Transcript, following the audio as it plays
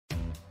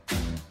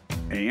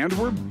And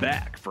we're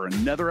back for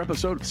another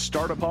episode of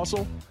Startup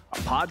Hustle, a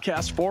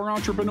podcast for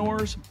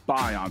entrepreneurs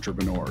by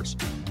entrepreneurs.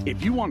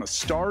 If you want to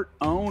start,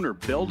 own, or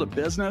build a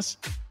business,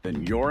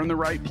 then you're in the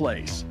right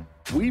place.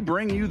 We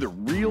bring you the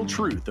real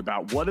truth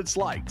about what it's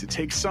like to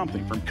take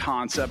something from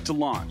concept to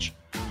launch.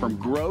 From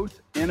growth,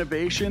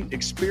 innovation,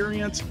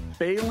 experience,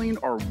 failing,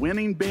 or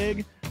winning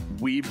big,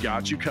 we've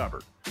got you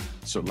covered.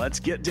 So let's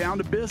get down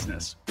to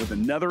business with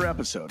another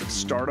episode of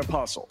Startup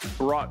Hustle,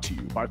 brought to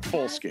you by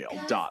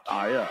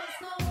Fullscale.io.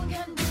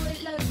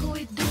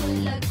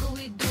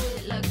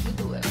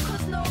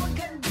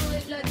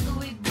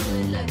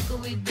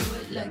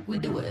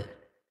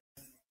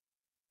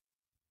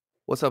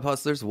 What's up,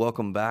 hustlers?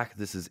 Welcome back.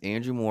 This is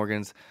Andrew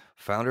Morgans,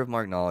 founder of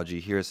Marknology.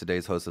 Here is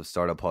today's host of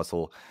Startup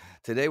Hustle.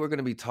 Today, we're going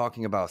to be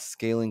talking about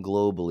scaling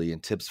globally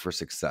and tips for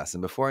success.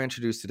 And before I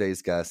introduce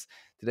today's guest,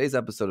 today's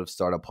episode of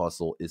Startup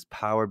Hustle is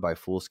powered by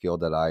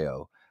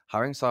Fullscale.io.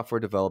 Hiring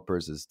software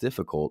developers is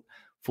difficult.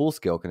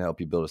 Fullscale can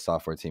help you build a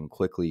software team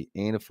quickly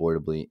and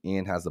affordably,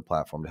 and has the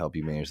platform to help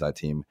you manage that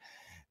team.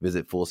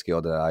 Visit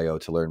Fullscale.io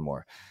to learn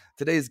more.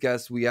 Today's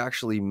guest, we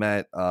actually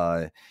met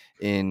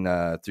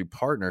through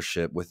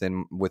partnership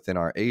within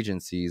our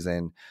agencies,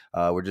 and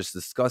we're just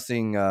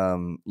discussing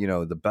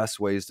the best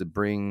ways to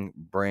bring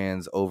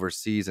brands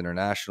overseas,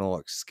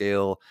 international,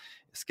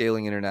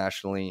 scaling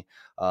internationally,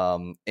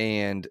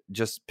 and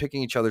just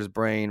picking each other's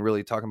brain,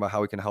 really talking about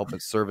how we can help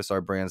and service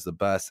our brands the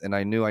best. And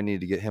I knew I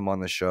needed to get him on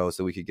the show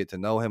so we could get to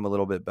know him a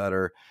little bit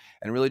better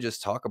and really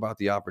just talk about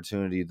the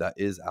opportunity that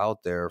is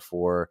out there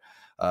for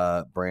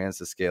brands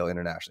to scale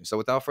internationally. So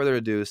without further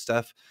ado,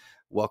 Steph,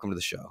 welcome to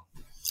the show.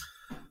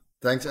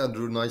 Thanks,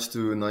 Andrew. Nice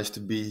to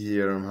be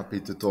here. I'm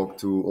happy to talk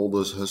to all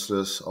those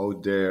hustlers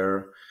out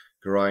there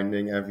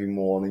grinding every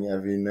morning,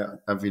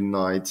 every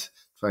night,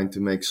 trying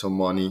to make some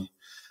money.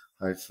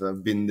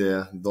 I've been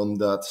there, done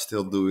that,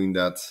 still doing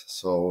that.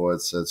 So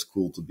it's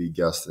cool to be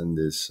guest in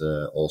this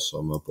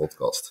awesome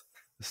podcast.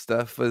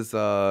 Steph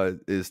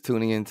is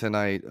tuning in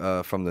tonight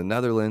from the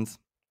Netherlands,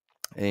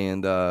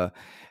 and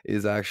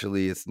it's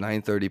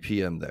 9:30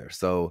 p.m. there.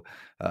 So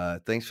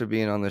thanks for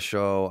being on the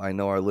show. I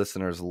know our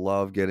listeners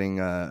love getting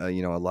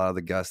a lot of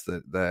the guests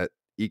that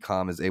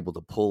e-com is able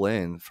to pull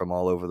in from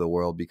all over the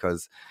world,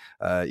 because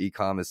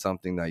e-com is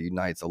something that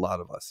unites a lot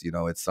of us.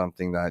 It's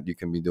something that you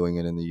can be doing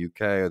it in the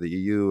UK or the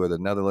EU or the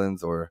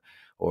Netherlands or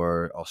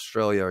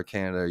Australia or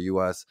Canada or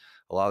US.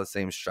 A lot of the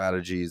same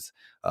strategies,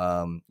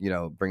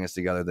 bring us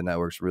together. The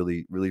network's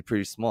really, really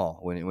pretty small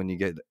when you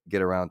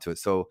get around to it.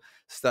 So,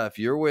 Steph,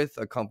 you're with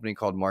a company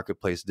called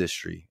Marketplace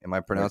Distry. Am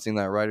I pronouncing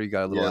that right, or you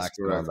got a little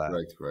accent on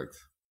that? Correct.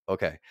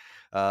 Okay.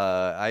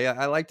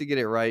 I like to get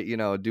it right,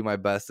 do my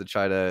best to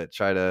try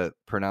to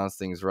pronounce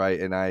things right.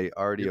 And I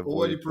already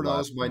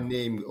pronounced my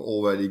name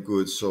already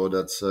good. So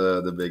that's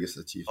the biggest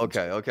achievement.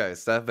 Okay.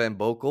 Steph Van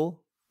Bokel.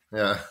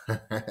 Yeah,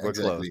 we're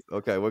exactly. Close.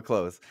 Okay, we're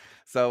close.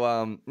 So,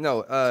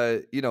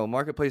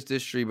 Marketplace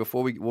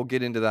Distry, we'll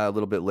get into that a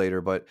little bit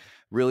later, but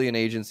really an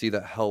agency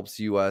that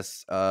helps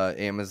US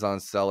Amazon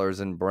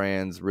sellers and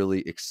brands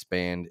really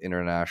expand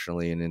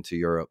internationally and into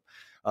Europe.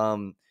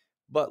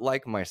 But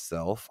like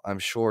myself, I'm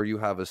sure you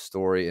have a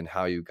story in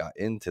how you got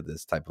into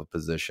this type of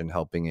position,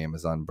 helping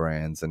Amazon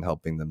brands and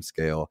helping them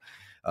scale.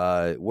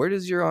 Where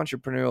does your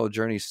entrepreneurial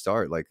journey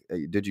start? Like,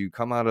 did you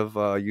come out of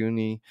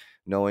uni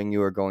knowing you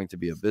were going to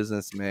be a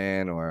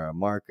businessman or a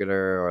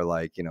marketer,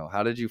 or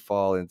how did you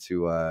fall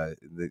into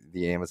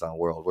the Amazon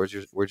world?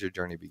 Where's your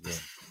journey begin?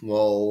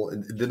 Well,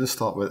 it didn't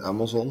start with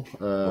Amazon.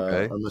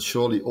 Okay. I'm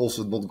surely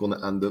also not going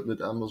to end up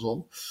with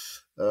Amazon.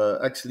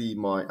 Actually,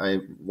 I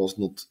was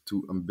not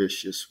too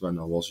ambitious when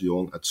I was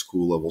young at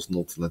school. I was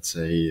not, let's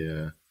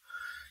say,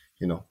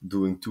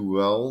 doing too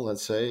well,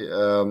 let's say.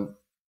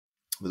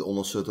 But on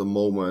a certain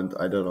moment,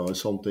 I don't know,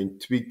 something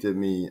tweaked in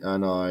me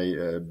and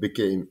I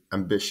became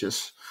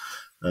ambitious,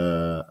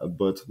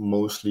 but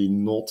mostly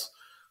not.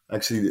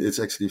 Actually, it's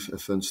actually a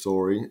fun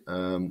story.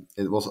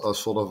 It was a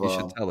sort of. You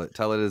should tell it.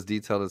 Tell it as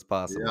detailed as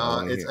possible.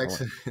 Yeah, it's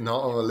actually now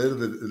I'm a little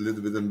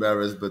bit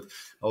embarrassed, but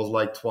I was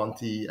like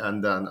 20,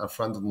 and then a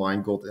friend of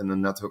mine got in a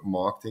network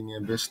marketing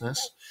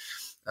business.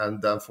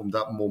 And then from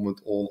that moment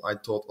on, I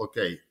thought,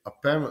 okay,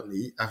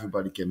 apparently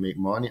everybody can make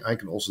money. I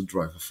can also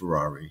drive a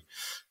Ferrari.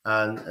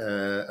 And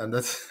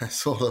that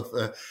sort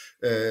of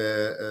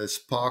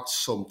sparked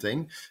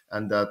something.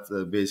 And that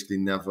basically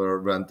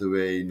never went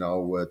away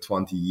now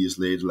 20 years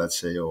later, let's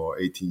say, or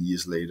 18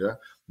 years later.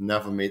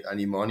 Never made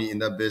any money in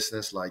that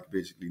business, like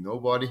basically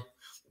nobody.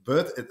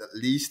 But it at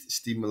least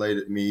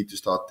stimulated me to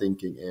start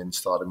thinking in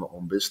starting my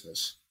own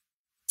business.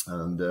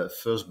 And the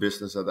first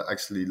business that I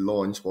actually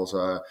launched was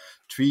a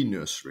tree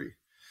nursery.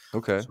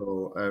 Okay.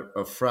 So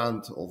a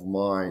friend of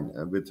mine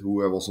with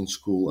who I was in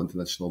school,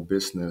 international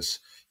business,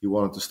 he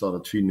wanted to start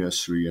a tree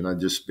nursery, and I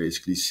just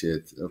basically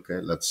said, "Okay,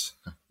 let's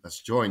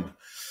join."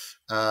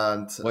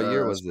 And what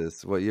year was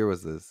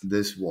this?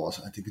 This was,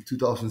 I think, in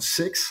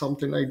 2006,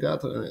 something like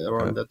that,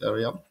 around that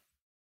area.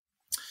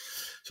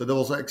 So that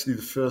was actually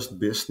the first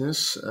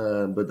business,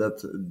 but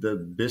that the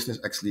business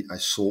actually I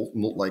sold,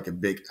 not like a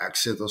big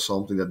exit or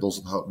something. That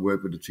doesn't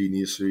work with the tree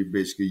nursery.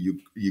 Basically,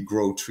 you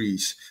grow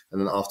trees, and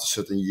then after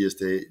certain years,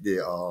 they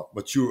are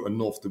mature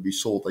enough to be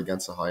sold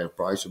against a higher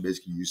price. So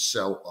basically, you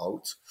sell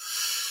out.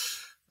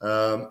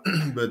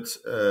 But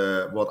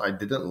what I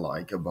didn't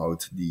like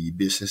about the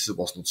business, it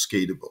was not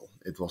scalable.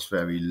 It was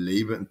very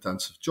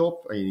labor-intensive job,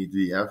 and you need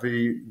to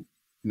be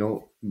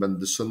when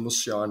the sun was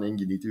shining,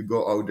 you need to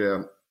go out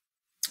there,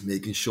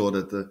 making sure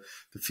that the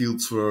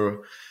fields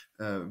were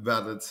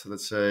vetted,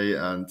 let's say.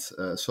 And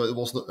so it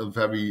was not a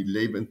very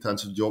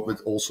labor-intensive job. It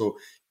also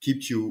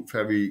keeps you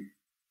very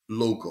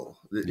local.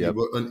 You Yep.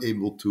 were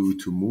unable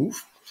to move.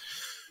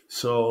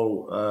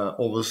 So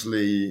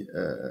obviously,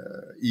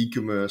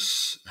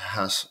 e-commerce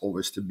has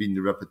always been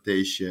the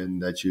reputation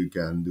that you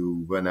can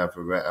do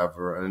whenever,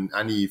 wherever, and in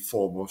any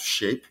form of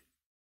shape.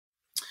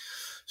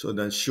 So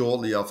then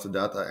shortly after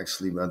that, I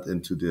actually went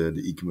into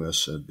the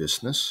e-commerce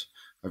business.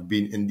 I've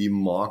been in the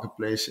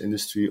marketplace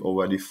industry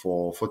already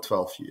for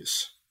 12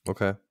 years.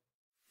 Okay.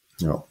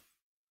 Yeah.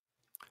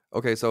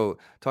 Okay, so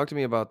talk to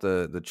me about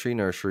the tree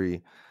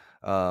nursery.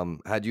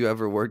 Had you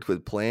ever worked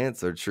with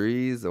plants or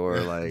trees or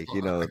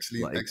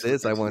Actually,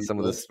 this? I want some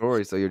of the both.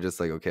 stories. So you're just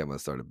like, okay, I'm gonna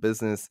start a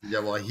business. Yeah,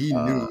 well, he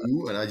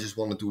knew, and I just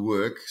wanted to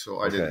work,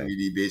 so I didn't Okay.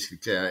 really basically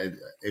care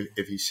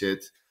if he said.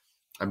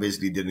 I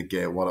basically didn't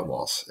care what it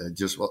was. I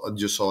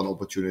just saw an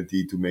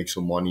opportunity to make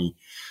some money,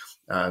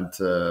 and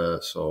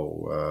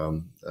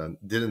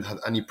didn't have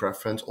any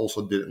preference.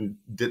 Also,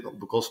 did not,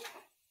 because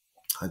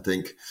I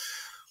think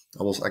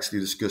I was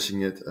actually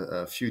discussing it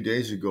a few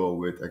days ago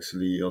with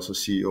actually also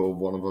CEO of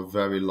one of a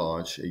very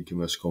large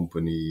e-commerce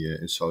company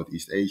in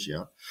Southeast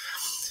Asia.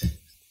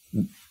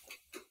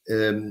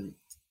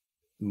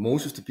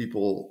 Most of the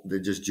people, they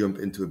just jump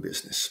into a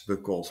business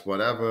because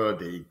whatever,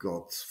 they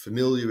got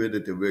familiar with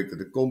it, they worked at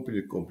the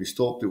company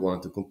stopped, they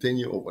wanted to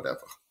continue or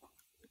whatever.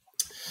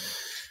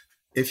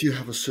 If you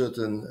have a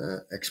certain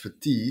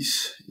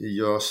expertise,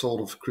 you're sort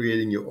of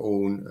creating your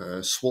own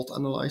SWOT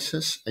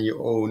analysis and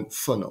your own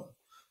funnel.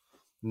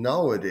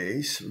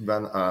 Nowadays,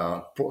 when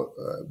a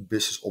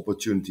business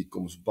opportunity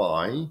comes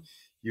by,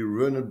 you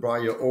run it by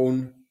your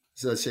own,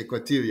 let's say,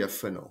 criteria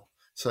funnel.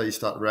 So you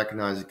start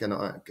recognizing, can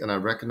I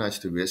recognize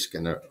the risk?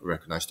 Can I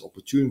recognize the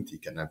opportunity?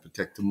 Can I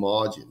protect the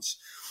margins?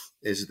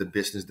 Is it a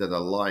business that I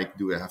like?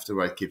 Do I have the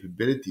right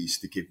capabilities?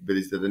 The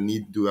capabilities that I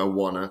need, do I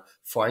want to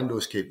find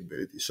those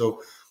capabilities?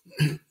 So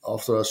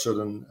after a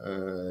certain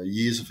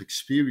years of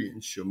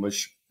experience, you're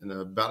much in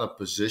a better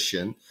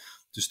position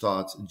to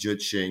start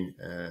judging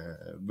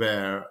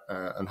where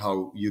and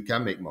how you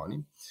can make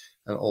money.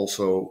 And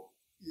also,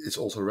 it's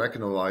also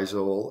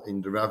recognizable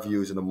in the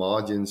revenues and the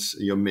margins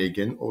you're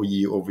making or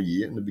year over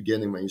year. In the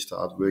beginning, when you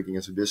start working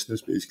as a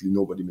business, basically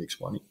nobody makes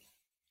money.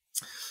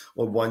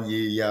 Or 1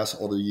 year, yes,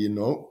 other year,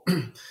 no.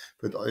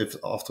 But if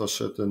after a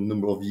certain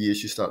number of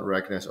years, you start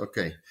recognizing,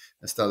 okay,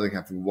 instead of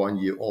having 1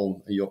 year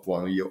on and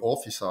 1 year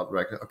off, you start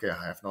recognizing, okay,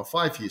 I have now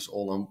 5 years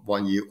on and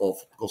 1 year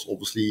off. Because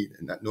obviously,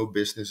 no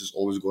business is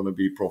always going to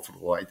be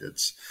profitable, right?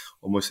 It's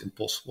almost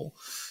impossible.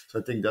 So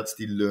I think that's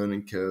the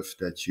learning curve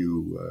that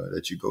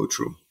you go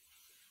through.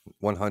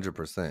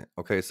 100%.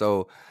 Okay,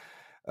 so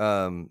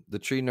the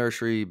tree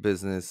nursery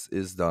business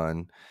is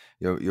done.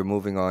 You're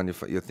moving on.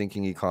 You're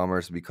thinking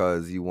e-commerce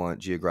because you want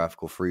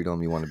geographical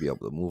freedom. You want to be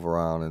able to move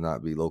around and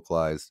not be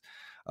localized.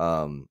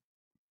 Very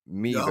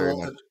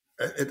much.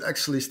 It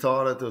actually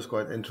started. It was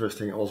quite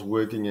interesting. I was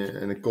working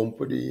in a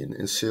company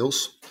in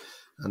sales,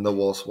 and there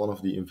was one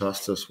of the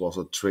investors was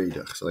a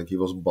trader. So like he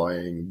was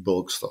buying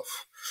bulk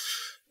stuff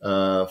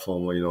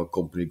from a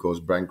company goes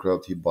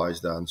bankrupt. He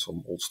buys then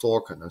some old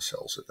stock and then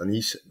sells it.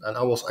 And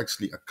I was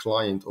actually a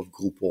client of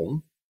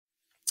Groupon.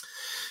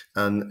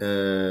 And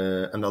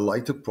I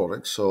liked the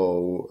product,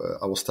 so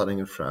I was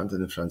telling a friend,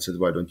 and a friend said,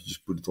 "Why don't you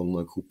just put it on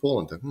Groupon?"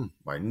 And I thought,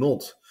 why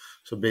not?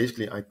 So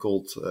basically, I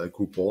called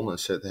Groupon and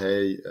said,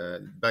 "Hey,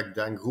 back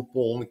then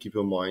Groupon, keep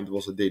in mind,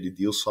 was a daily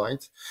deal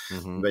site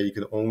where you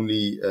can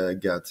only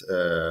get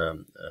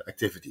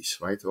activities,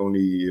 right?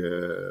 Only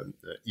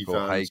events,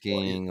 go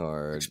hiking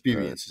or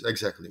experiences,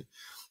 exactly."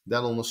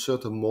 Then on a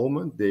certain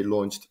moment, they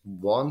launched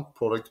one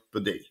product per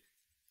day.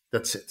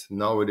 That's it.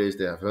 Nowadays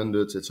they have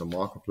hundreds. It's a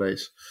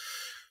marketplace.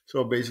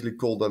 So I basically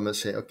called them and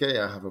say, okay,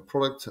 I have a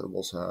product. It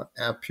was an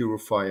air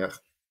purifier.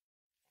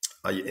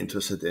 Are you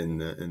interested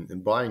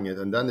in buying it?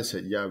 And then they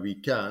said, yeah, we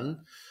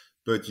can,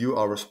 but you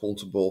are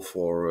responsible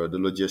for the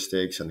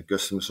logistics and the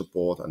customer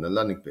support and the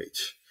landing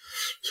page.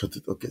 So I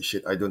thought, okay,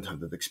 shit, I don't have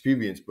that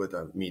experience, but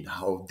I mean,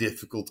 how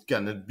difficult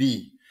can it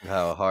be?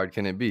 How hard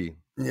can it be?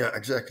 Yeah,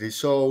 exactly.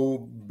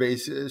 So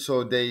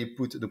so they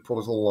put the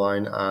product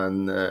online,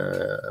 and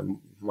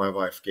my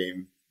wife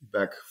came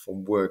back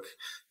from work,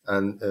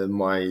 and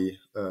my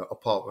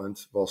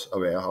apartment was a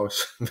warehouse.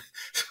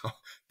 So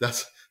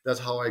that's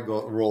how I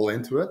roll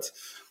into it.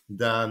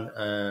 then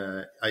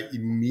I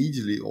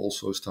immediately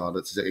also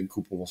started.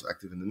 Groupon was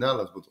active in the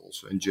Netherlands, but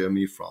also in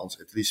Germany, France,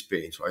 Italy,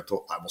 Spain. So I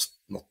thought I was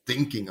not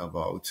thinking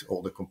about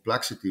all the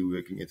complexity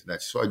working internationally.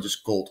 So I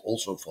just called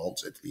also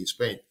France, Italy, and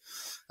Spain.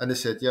 And they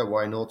said, yeah,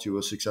 why not? You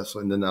were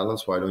successful in the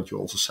Netherlands. Why don't you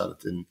also sell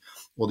it in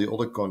all the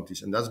other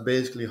countries? And that's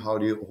basically how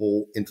the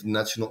whole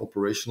international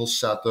operational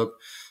setup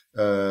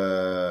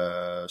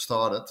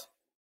started.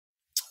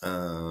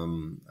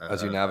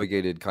 As you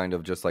navigated kind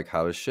of just like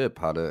how to ship,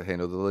 how to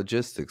handle the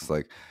logistics,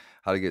 like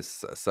how to get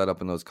set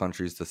up in those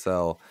countries to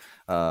sell,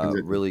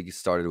 Exactly. really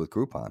started with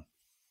Groupon.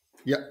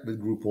 Yeah,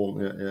 with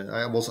Groupon. Yeah.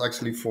 I was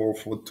actually for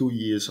 2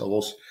 years, I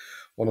was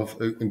one of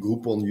in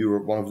Groupon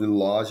Europe, one of the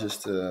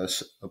largest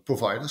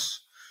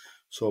providers.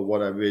 So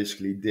what I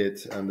basically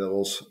did, and that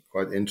was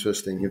quite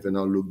interesting if I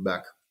now look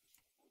back,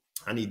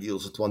 any deal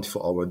is a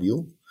 24-hour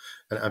deal,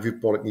 and every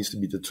product needs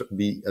to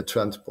be a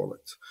trend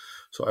product.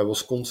 So I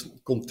was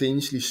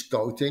continuously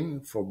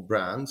scouting for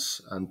brands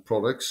and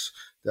products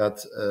that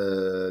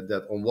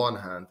on one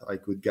hand I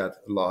could get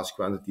large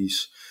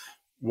quantities,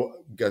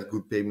 get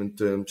good payment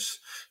terms,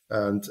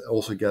 and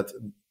also get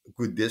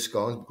good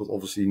discounts, because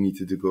obviously you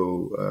needed to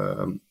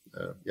go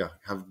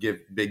give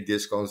big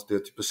discounts.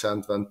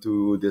 30% went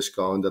to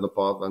discount, and a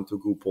part went to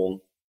Groupon.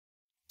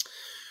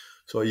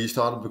 So you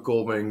started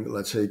becoming,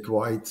 let's say,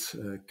 quite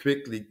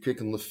quick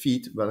on the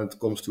feet when it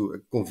comes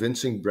to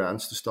convincing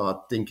brands to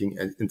start thinking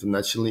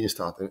internationally and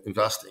start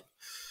investing.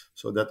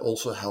 So that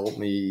also helped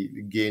me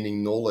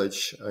gaining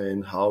knowledge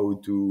in how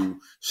to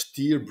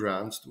steer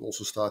brands to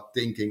also start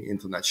thinking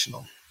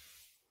international.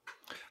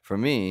 For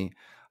me,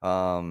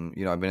 I've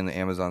been in the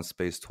Amazon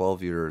space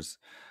 12 years.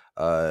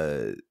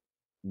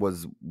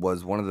 Was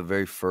one of the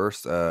very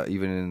first,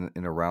 even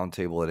in a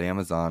roundtable at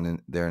Amazon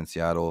there in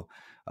Seattle,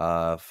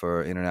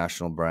 for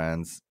international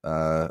brands,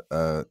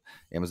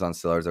 Amazon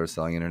sellers that are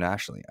selling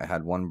internationally. I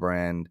had one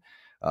brand.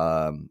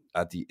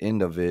 At the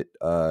end of it,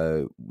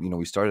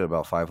 we started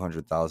about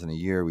 500,000 a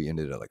year. We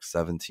ended at like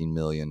 17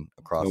 million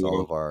across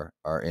all of our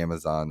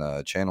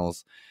Amazon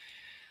channels.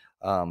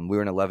 We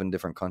were in 11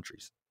 different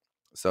countries.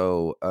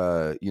 So,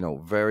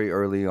 very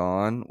early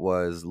on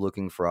was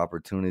looking for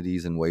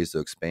opportunities and ways to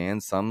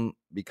expand. Some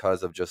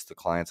because of just the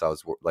clients I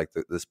was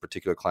this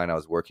particular client I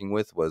was working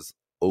with was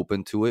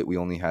open to it. We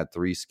only had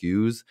 3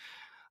 SKUs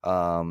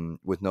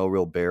with no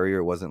real barrier.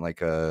 It wasn't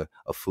like a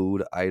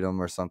food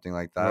item or something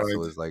like that. Right.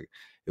 So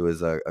it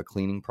was a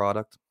cleaning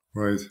product.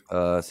 Right.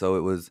 So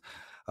it was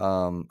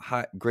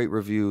great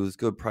reviews,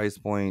 good price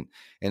point,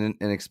 and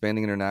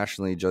expanding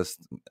internationally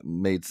just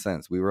made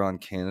sense. We were on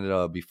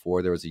Canada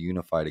before there was a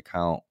unified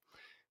account.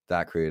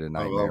 That created a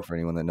nightmare for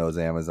anyone that knows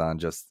Amazon,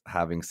 just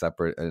having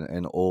separate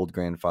an old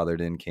grandfathered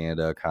in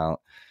Canada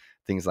account,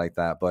 things like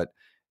that. But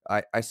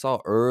I saw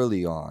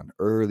early on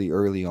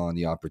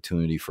the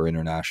opportunity for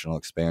international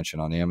expansion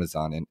on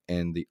Amazon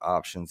and the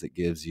options it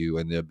gives you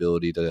and the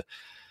ability to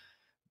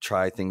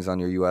try things on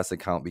your US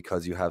account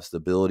because you have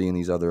stability in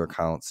these other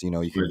accounts. You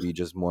can be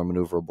just more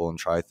maneuverable and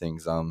try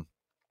things. And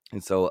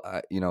so,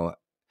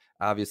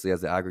 obviously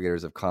as the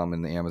aggregators have come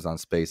in the Amazon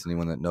space,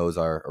 anyone that knows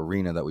our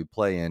arena that we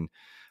play in,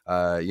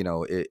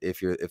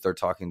 if they're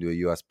talking to a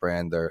US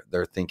brand,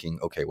 they're thinking,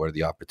 okay, what are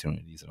the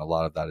opportunities? And a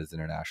lot of that is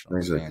international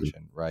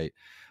expansion, right?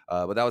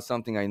 But that was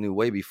something I knew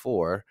way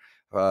before,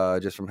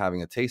 just from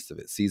having a taste of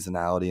it.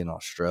 Seasonality in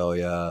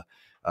Australia,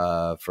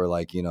 for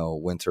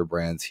winter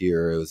brands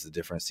here, it was a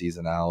different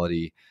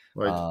seasonality.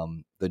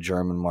 Right. The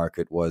German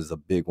market was a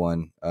big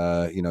one,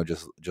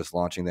 just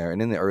launching there. And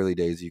in the early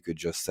days, you could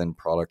just send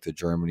product to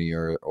Germany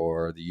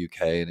or the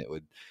UK and it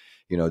would,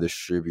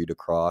 distribute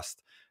across.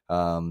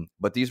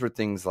 But these were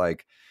things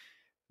like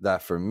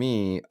that for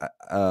me.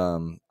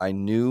 I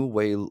knew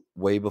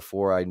way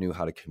before I knew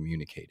how to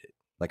communicate it.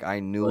 Like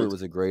I knew It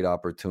was a great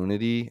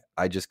opportunity.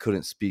 I just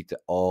couldn't speak to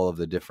all of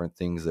the different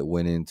things that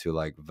went into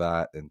like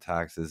VAT and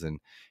taxes, and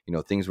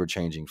things were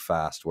changing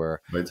fast.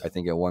 Where I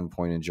think at one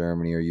point in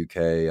Germany or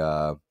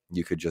UK,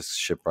 you could just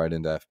ship right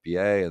into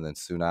FBA, and then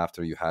soon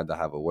after you had to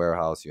have a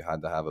warehouse, you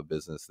had to have a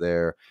business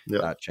there.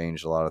 Yep. That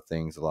changed a lot of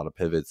things, a lot of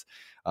pivots,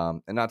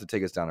 and not to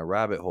take us down a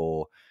rabbit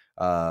hole,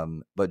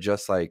 but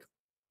just like.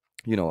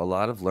 A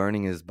lot of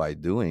learning is by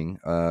doing,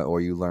 or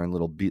you learn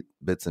little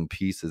bits and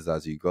pieces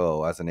as you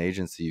go. As an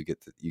agency,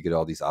 you get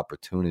all these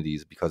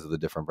opportunities because of the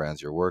different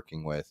brands you're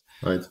working with.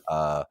 Right.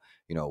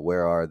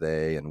 Where are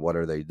they and what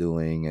are they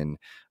doing, and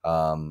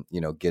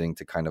getting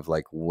to kind of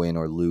like win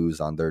or lose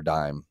on their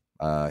dime.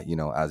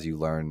 As you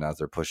learn, as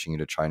they're pushing you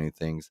to try new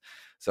things.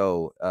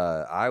 So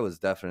I was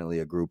definitely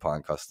a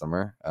Groupon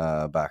customer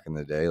back in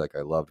the day. Like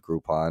I loved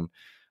Groupon.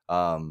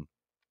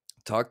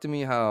 Talk to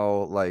me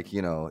how,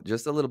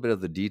 just a little bit of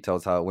the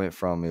details, how it went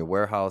from a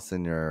warehouse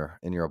in your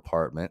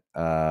apartment,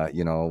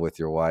 with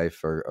your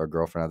wife or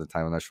girlfriend at the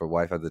time, I'm not sure,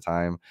 wife at the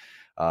time,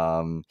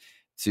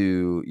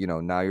 to,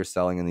 now you're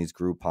selling in these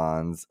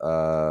Groupons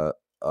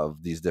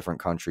of these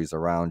different countries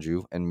around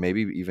you, and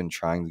maybe even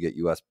trying to get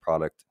US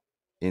product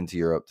into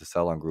Europe to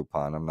sell on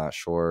Groupon. I'm not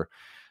sure.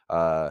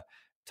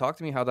 Talk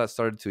to me how that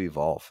started to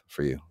evolve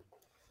for you.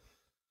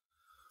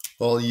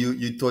 Well,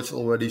 you touched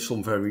already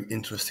some very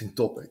interesting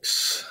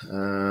topics.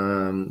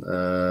 All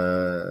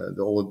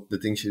the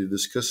things you're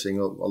discussing,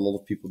 a lot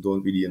of people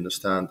don't really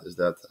understand is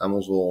that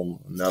Amazon,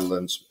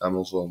 Netherlands,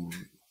 Amazon,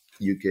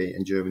 UK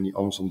and Germany,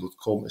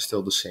 Amazon.com is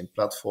still the same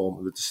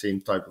platform with the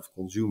same type of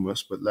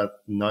consumers, but that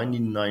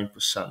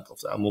 99% of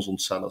the Amazon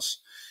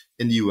sellers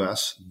in the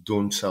US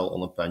don't sell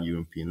on a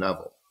pan-European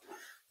level.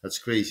 That's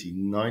crazy.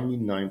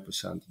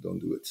 99% don't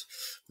do it.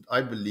 But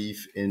I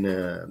believe in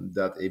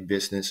that a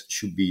business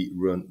should be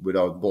run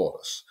without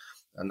borders.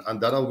 And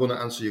that I'm going to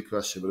answer your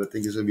question, but I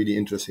think it's a really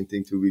interesting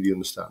thing to really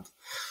understand.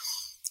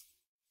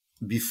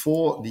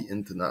 Before the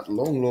internet,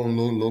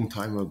 long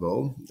time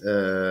ago,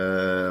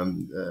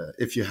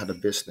 if you had a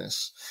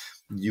business,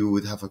 you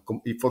would have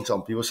for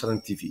example, you were selling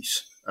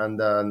TVs. And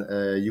then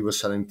you were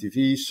selling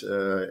TVs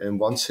in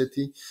one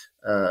city.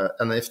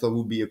 And if there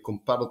would be a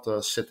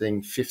competitor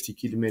sitting 50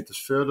 kilometers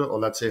further, or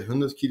let's say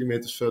 100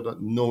 kilometers further,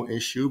 no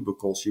issue,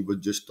 because you were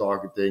just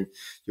targeting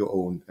your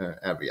own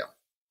area.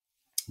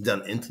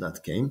 Then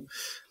internet came,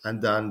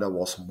 and then there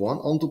was one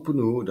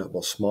entrepreneur that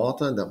was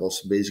smarter, that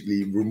was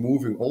basically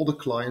removing all the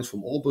clients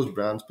from all those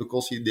brands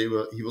because he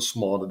was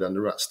smarter than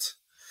the rest.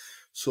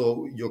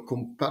 So your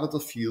competitor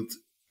field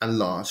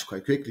enlarged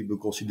quite quickly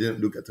because you didn't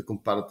look at the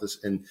competitors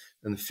in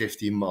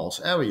 50 miles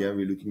area.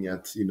 We're looking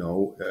at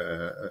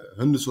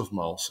hundreds of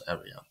miles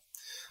area.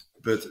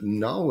 But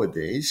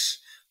nowadays,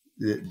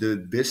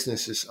 the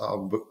businesses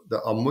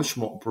there are much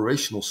more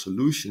operational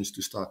solutions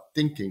to start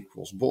thinking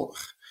cross-border.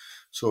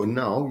 So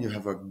now you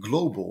have a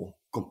global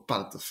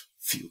competitive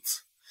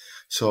field.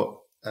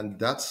 So, and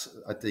that's,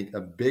 I think,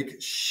 a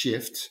big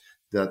shift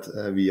that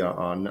we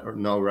are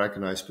now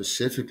recognized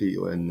specifically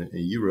in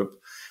Europe,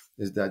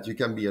 is that you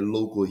can be a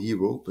local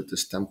hero, but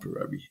it's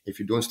temporary. If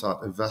you don't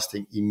start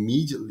investing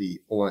immediately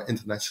on an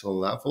international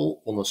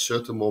level, on a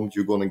certain moment,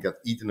 you're going to get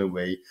eaten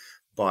away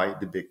by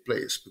the big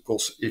players.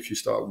 Because if you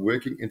start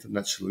working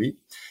internationally,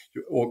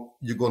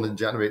 you're going to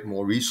generate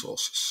more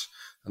resources.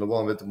 And the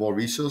one with the more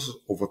resources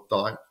over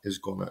time is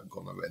gonna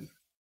win.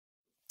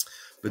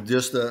 But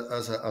just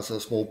as a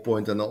small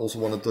point, and I also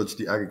want to touch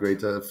the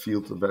aggregator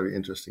field, a very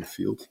interesting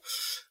field.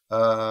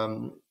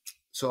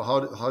 So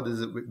how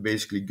does it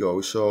basically go?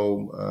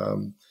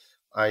 So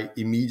I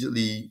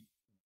immediately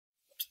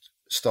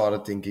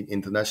started thinking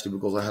internationally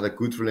because I had a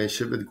good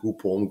relationship with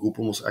Groupon.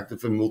 Groupon was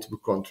active in multiple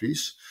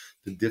countries.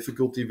 The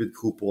difficulty with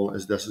Groupon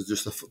is this is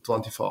just a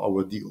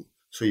 24-hour deal.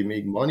 So you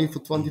make money for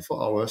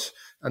 24 hours,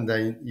 and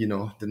then,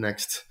 the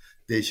next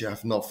days you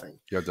have nothing.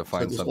 You have to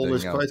find something.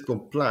 It's always quite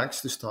complex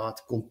to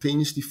start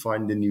continuously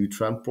find the new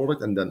trend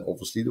product. And then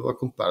obviously there were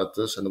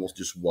competitors, and there was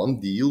just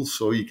one deal.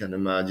 So you can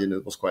imagine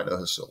it was quite a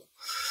hustle.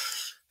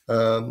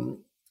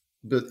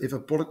 But if a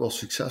product was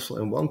successful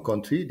in one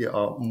country, they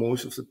are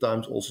most of the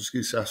times also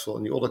successful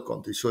in the other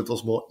countries. So it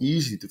was more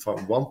easy to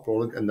find one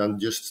product and then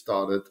just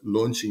started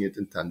launching it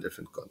in 10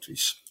 different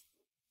countries.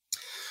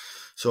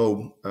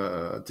 So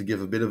to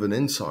give a bit of an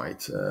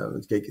insight,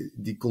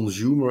 the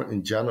consumer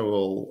in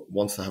general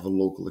wants to have a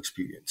local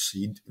experience.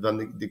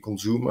 When the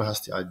consumer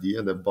has the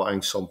idea that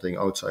buying something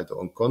outside their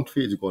own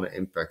country is going to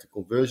impact the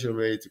conversion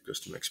rate, the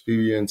customer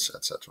experience,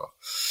 etc.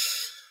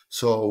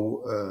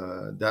 So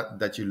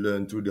that you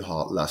learn through the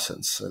hard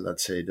lessons,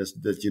 let's say,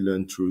 that you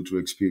learn through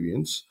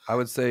experience. I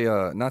would say,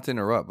 not to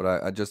interrupt,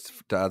 but I just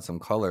to add some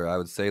color, I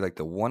would say like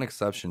the one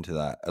exception to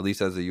that, at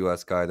least as a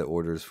US guy that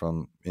orders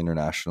from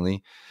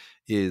internationally,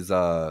 is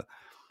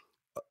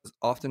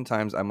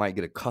oftentimes I might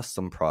get a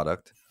custom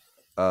product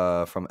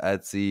from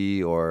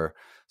Etsy or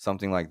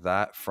something like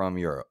that from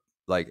Europe.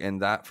 Like,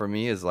 and that for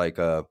me is like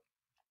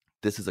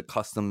this is a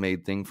custom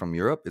made thing from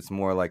Europe. It's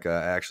more like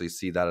I actually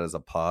see that as a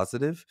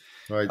positive.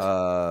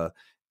 Right.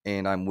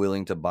 And I'm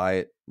willing to buy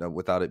it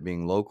without it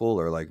being local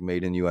or like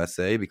made in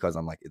USA, because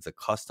I'm like, it's a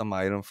custom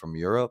item from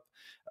Europe.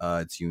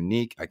 It's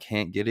unique. I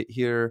can't get it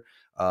here.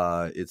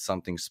 It's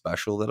something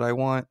special that I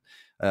want.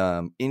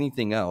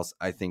 Anything else,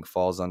 I think,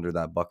 falls under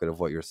that bucket of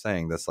what you're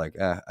saying. That's like,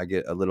 I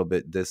get a little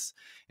bit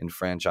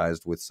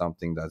disenfranchised with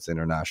something that's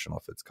international.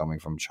 If it's coming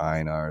from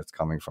China or it's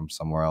coming from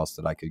somewhere else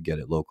that I could get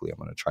it locally, I'm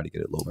going to try to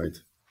get it locally. Right.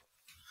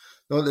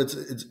 No,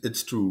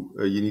 it's true.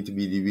 You need to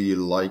really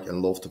like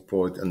and love the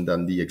product, and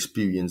then the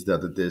experience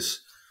that it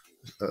is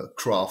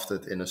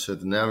crafted in a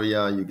certain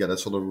area. You get a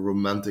sort of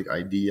romantic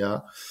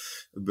idea.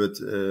 But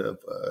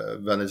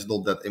when it's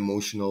not that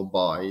emotional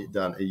buy,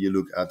 then you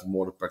look at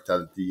more the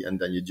practicality, and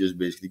then you just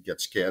basically get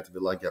scared.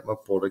 Will I get my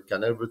product?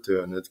 Can I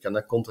return it? Can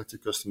I contact the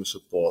customer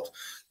support?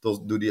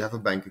 Do they have a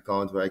bank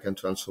account where I can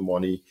transfer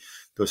money?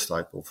 Those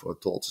type of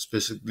thoughts.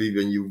 Specifically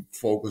when you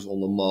focus on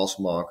the mass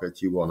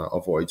market, you want to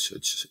avoid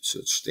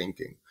such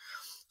thinking.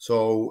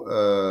 So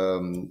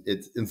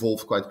it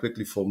evolved quite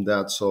quickly from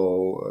that.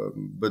 So,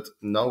 but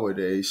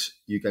nowadays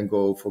you can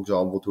go, for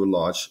example, to a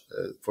large,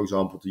 for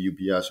example, to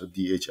UPS or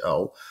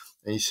DHL,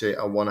 and you say,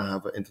 I want to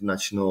have an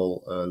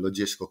international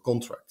logistical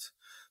contract.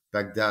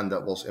 Back then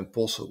that was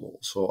impossible.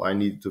 So I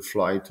needed to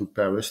fly to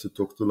Paris to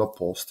talk to La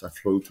Poste. I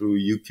flew to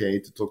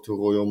UK to talk to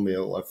Royal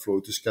Mail. I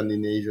flew to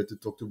Scandinavia to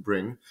talk to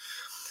Bring.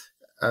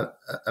 uh,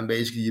 and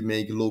basically you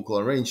make local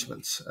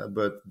arrangements.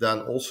 But then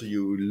also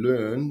you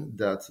learn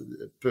that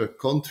per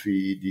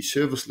country, the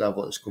service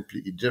level is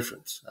completely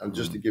different. And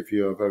just to give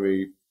you a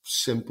very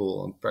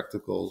simple and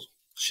practical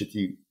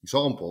city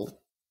example,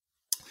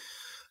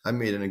 I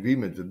made an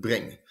agreement with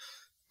Bring.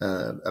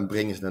 And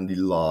Bring is then the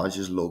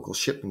largest local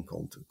shipping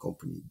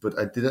company. But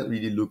I didn't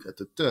really look at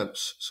the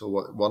terms. So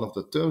one of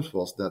the terms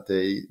was that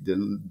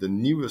the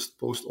nearest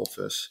post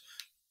office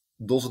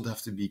doesn't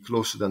have to be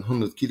closer than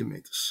 100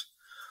 kilometers.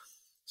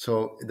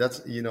 So that's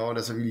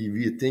a really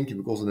weird thinking,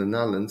 because in the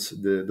Netherlands,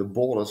 the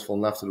borders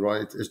from left to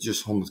right is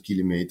just 100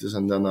 kilometers.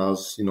 And then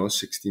there's,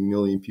 60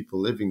 million people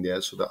living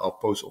there. So there are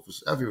post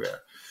offices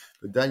everywhere.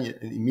 But then you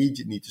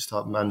immediately need to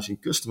start managing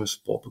customer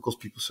support, because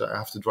people say, I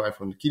have to drive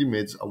 100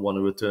 kilometers. I want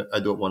to return.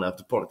 I don't want to have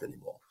the product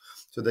anymore.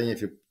 So then you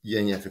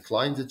have a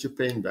client that you're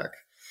paying back.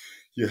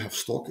 You have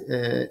stock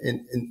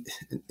in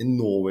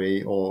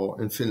Norway or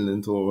in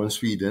Finland or in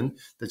Sweden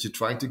that you're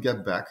trying to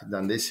get back.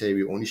 Then they say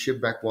we only ship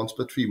back once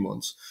per 3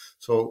 months.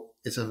 So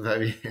it's a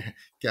very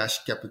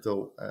cash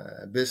capital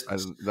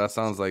business. That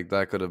sounds like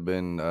that could have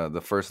been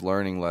the first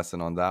learning lesson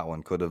on that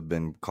one. Could have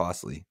been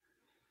costly.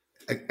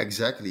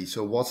 Exactly.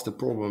 So what's the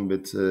problem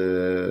with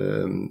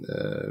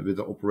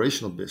the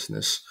operational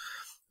business?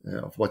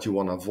 Of what you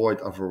want to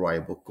avoid are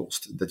variable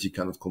costs that you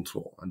cannot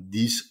control, and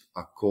these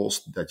are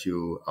costs that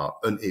you are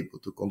unable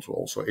to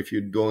control. So if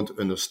you don't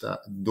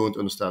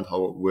understand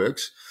how it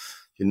works,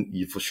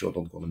 you for sure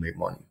don't going to make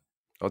money.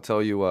 I'll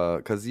tell you,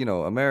 because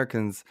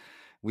Americans,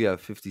 we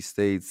have 50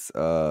 states.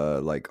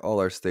 Like all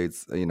our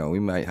states, we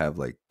might have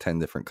like 10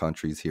 different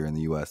countries here in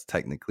the U.S.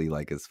 technically,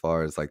 like as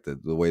far as like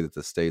the way that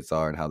the states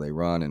are and how they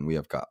run, and we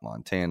have got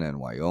Montana and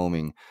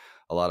Wyoming.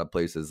 A lot of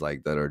places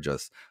like that are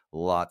just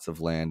lots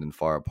of land and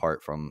far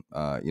apart from,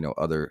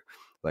 other,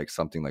 like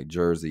something like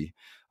Jersey,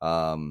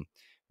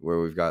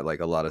 where we've got like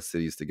a lot of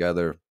cities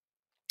together.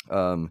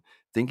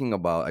 Thinking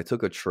about, I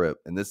took a trip,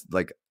 and this,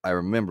 like, I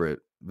remember it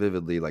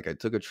vividly. Like, I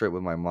took a trip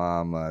with my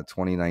mom,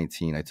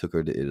 2019. I took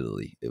her to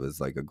Italy. It was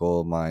like a goal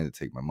of mine to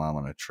take my mom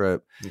on a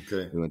trip.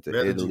 Okay. We went to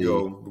Where Italy. did you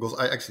go? Because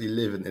I actually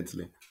live in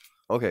Italy.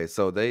 Okay,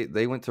 so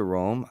they went to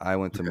Rome. I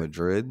went to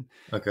Madrid.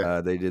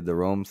 Okay. They did the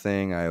Rome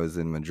thing. I was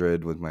in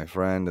Madrid with my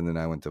friend, and then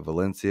I went to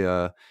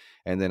Valencia,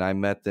 and then I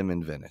met them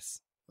in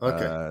Venice.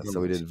 Okay. So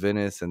we did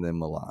Venice and then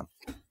Milan.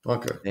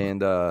 Okay.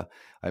 And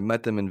I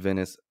met them in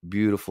Venice.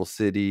 Beautiful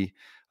city.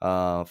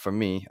 For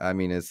me, I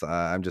mean, it's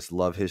I just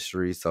love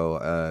history.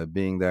 So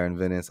being there in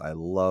Venice, I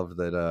love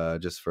that.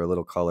 Just for a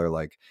little color,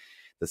 like,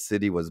 the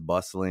city was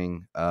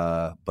bustling,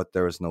 but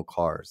there was no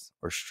cars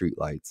or street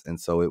lights.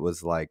 And so it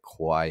was like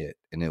quiet.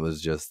 And it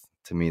was just,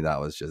 to me, that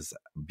was just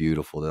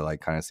beautiful to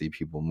like kind of see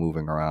people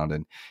moving around.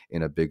 And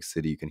in a big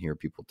city, you can hear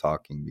people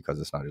talking, because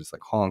it's not just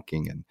like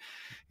honking and,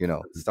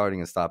 starting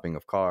and stopping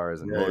of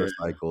cars and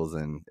motorcycles.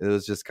 And it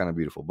was just kind of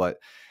beautiful. But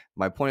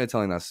my point of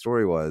telling that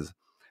story was,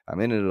 I'm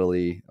in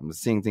Italy, I'm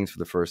seeing things for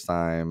the first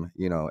time,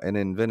 and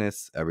in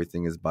Venice,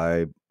 everything is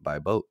by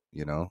boat,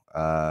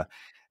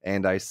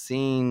 and I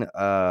seen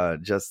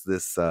just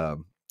this, I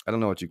don't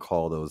know what you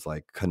call those,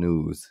 like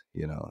canoes,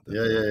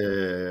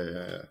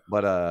 Yeah.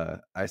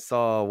 But I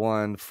saw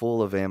one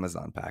full of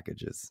Amazon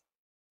packages.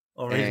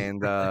 Oh, really?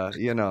 And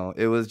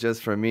it was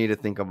just for me to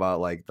think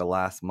about like the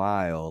last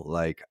mile,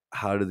 like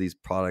how do these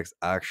products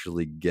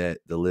actually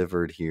get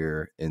delivered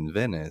here in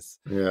Venice?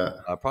 Yeah.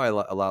 Probably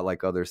a lot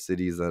like other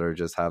cities that are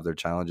just have their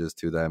challenges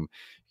to them.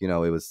 It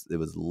was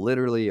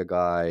literally a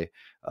guy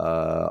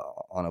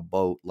on a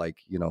boat, like,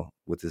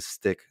 with his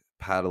stick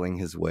paddling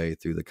his way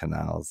through the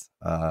canals,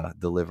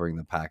 delivering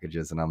the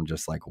packages. And I'm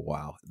just like,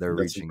 wow, they're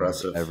That's reaching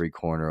impressive. every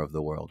corner of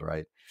the world,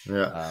 right?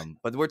 Yeah.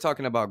 But we're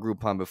talking about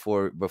Groupon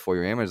before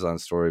your Amazon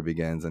story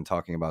begins, and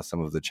talking about some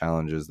of the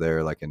challenges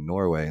there, like in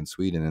Norway and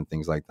Sweden and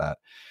things like that,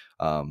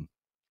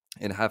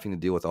 and having to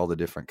deal with all the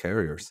different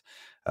carriers.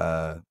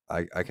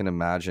 I can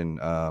imagine,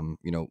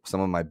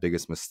 some of my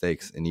biggest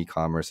mistakes in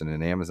e-commerce and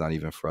in Amazon,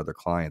 even for other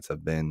clients,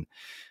 have been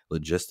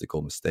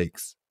logistical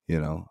mistakes.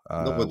 No,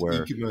 but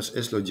where e-commerce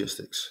is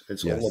logistics.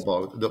 It's Yes. all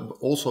about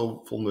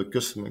also from the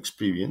customer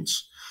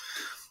experience.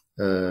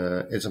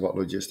 It's about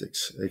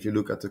logistics. If you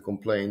look at the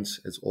complaints,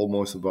 it's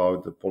almost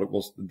about the product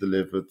was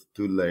delivered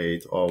too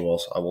late, or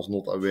I was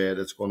not aware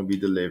that it's going to be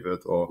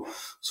delivered, or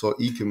so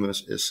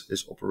e-commerce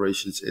is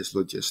operations, is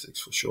logistics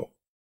for sure.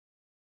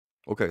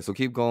 Okay, so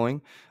keep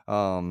going.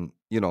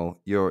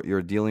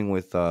 You're dealing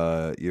with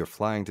you're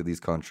flying to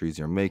these countries.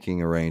 You're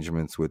making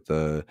arrangements with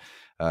the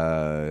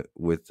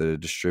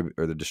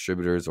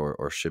distributors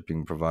or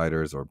shipping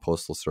providers or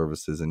postal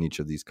services in each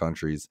of these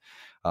countries.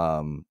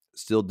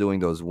 Still doing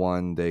those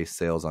 1-day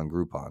sales on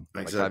Groupon.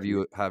 Exactly.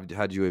 Like,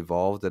 had you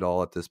evolved at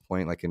all at this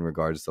point, like in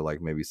regards to like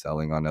maybe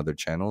selling on other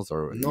channels,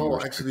 or you No, were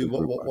actually,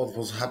 strictly what Groupon?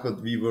 was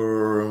happened? We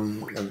were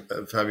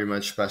very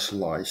much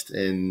specialized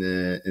in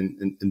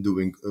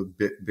doing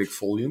big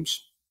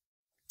volumes,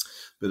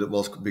 but it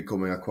was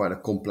becoming quite a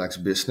complex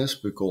business,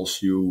 because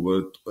you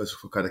were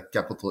kind of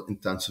capital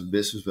intensive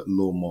business with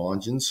low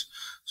margins.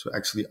 So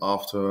actually,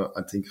 after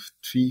I think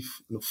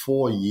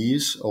 3-4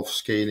 years of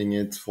scaling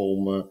it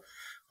from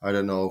I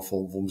don't know,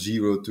 from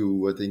zero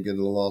to, I think in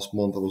the last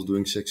month, I was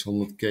doing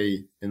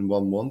 600K in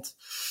 1 month.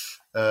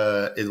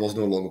 It was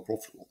no longer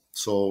profitable.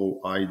 So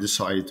I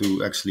decided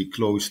to actually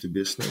close the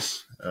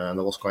business. And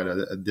that was quite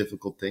a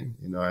difficult thing.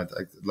 I had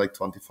like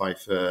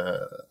 25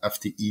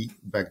 FTE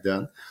back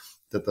then,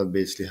 that I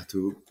basically had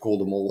to call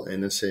them all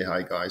in and say,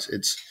 hi guys,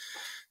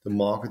 the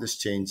market is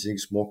changing.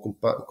 It's more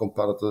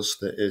competitors.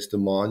 The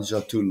margins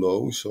are too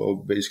low. So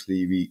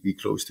basically we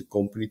closed the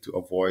company to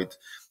avoid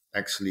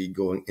actually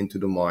going into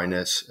the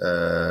minus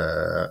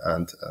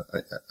and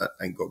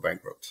go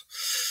bankrupt.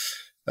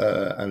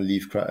 And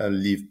leave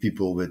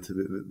people with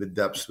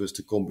debts with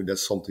the company.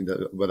 That's something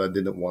that I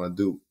didn't want to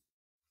do.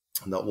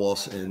 And that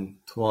was in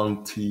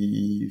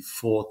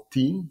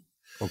 2014.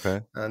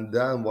 Okay. And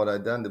then what I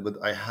then did, but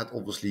I had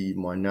obviously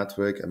my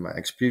network and my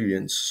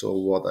experience. So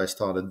what I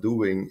started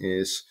doing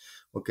is,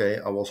 okay,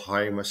 I was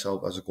hiring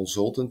myself as a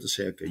consultant to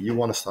say, okay, you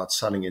want to start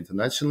selling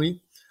internationally.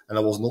 And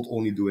I was not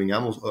only doing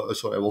Amazon,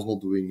 I was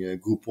not doing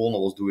Groupon. I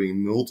was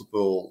doing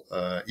multiple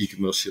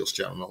e-commerce sales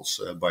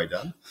channels by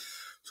then.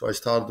 So I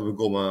started to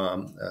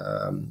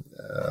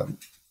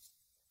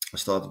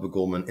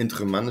become an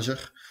interim manager,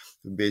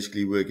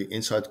 basically working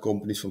inside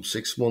companies from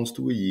 6 months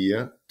to a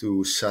year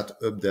to set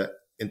up the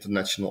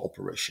international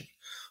operation.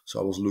 So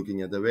I was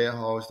looking at the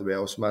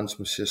warehouse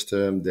management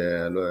system,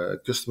 the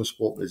customer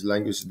support, which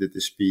language did they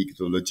speak,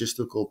 the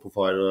logistical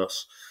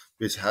providers,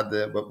 which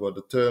what were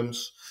the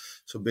terms.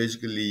 So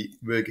basically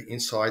working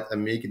inside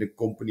and making the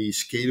company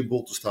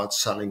scalable to start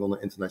selling on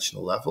an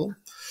international level.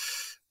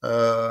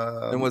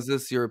 And was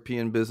this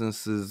European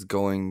businesses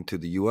going to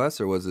the US,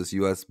 or was this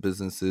US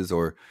businesses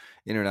or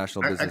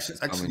international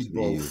businesses coming to both.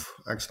 the EU?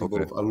 Actually,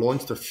 both. I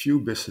launched a few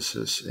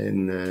businesses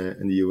in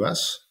the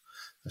US,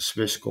 a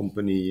Swiss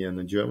company and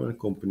a German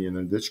company and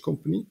a Dutch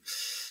company.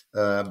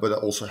 But I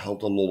also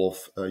helped a lot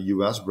of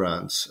US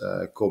brands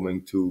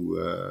coming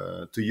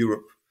to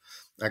Europe.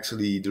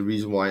 Actually, the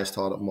reason why I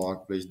started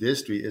Marketplace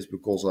Distry is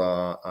because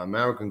an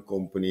American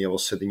company, I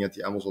was sitting at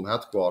the Amazon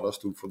headquarters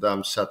for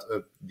them set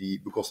up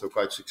because they're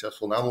quite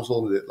successful on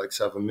Amazon. They did like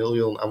 7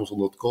 million on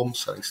Amazon.com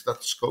selling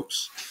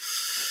stethoscopes.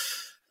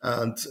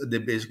 And they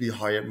basically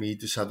hired me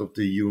to set up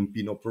the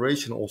European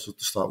operation, also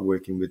to start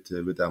working with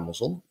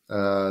Amazon.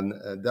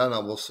 And then I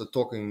was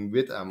talking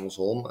with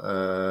Amazon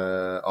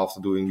after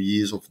doing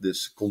years of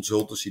this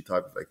consultancy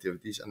type of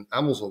activities. And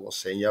Amazon was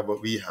saying, yeah, but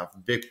we have a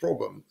big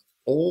problem.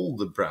 All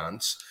the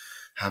brands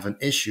have an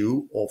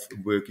issue of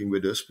working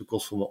with us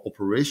because from an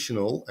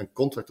operational and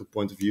contractor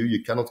point of view,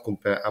 you cannot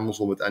compare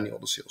Amazon with any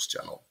other sales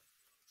channel.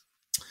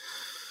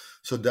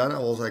 So then I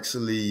was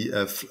actually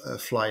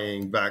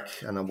flying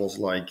back, and I was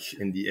like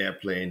in the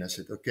airplane. I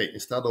said, okay,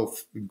 instead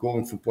of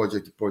going from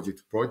project to project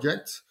to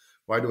project,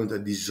 why don't I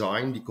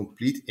design the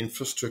complete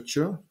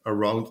infrastructure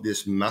around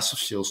this massive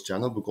sales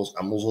channel? Because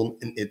Amazon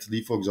in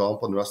Italy, for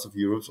example, and the rest of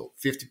Europe, so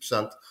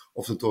 50%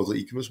 of the total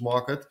e-commerce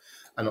market,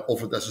 and I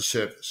offer it as a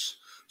service.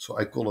 So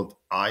I call it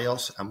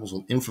IaaS,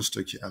 Amazon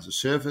Infrastructure as a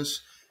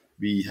Service.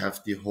 We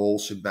have the whole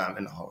shebang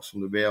in-house,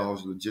 from the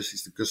warehouse,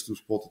 logistics, the customer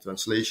support, the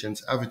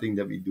translations, everything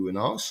that we do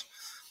in-house.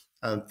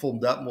 And from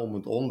that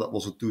moment on, that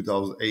was in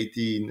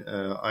 2018,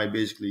 I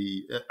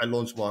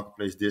launched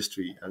Marketplace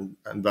Distry and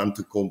went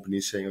to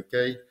companies saying,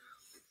 okay,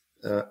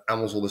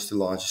 Amazon is the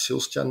largest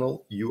sales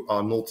channel. You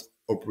are not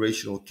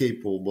operational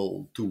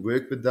capable to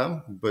work with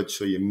them, but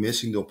so you're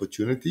missing the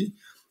opportunity.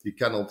 You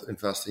cannot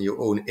invest in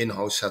your own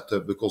in-house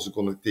setup because it's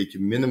going to take you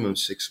minimum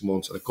 6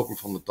 months and a couple of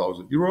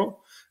 €100,000,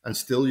 and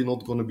still you're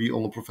not going to be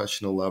on a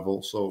professional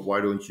level. So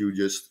why don't you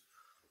just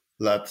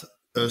let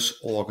us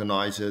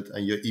organize it,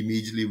 and you're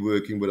immediately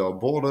working with our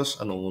borders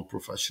and on a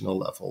professional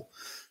level.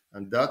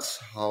 And that's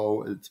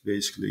how it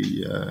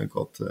basically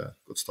got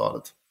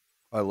started.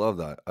 I love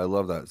that.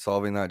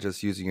 Solving that,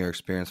 just using your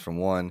experience from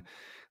one,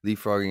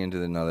 leapfrogging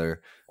into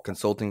another,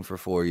 consulting for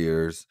 4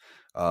 years,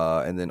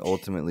 and then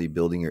ultimately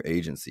building your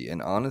agency.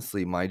 And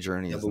honestly, my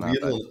journey is not that. We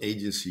are not an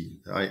agency.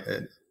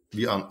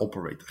 We are an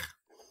operator.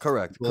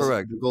 Correct.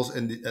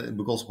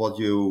 Because what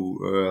you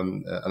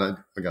and I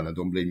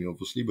don't blame you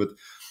obviously, but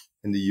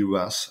in the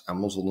US,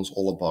 Amazon is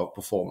all about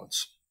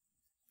performance,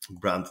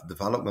 brand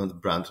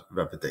development, brand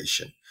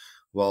reputation.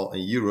 While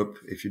in Europe,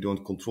 if you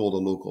don't control the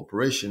local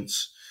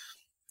operations,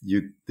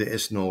 there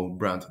is no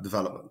brand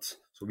development.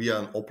 So we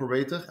are an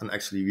operator, and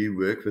actually we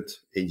work with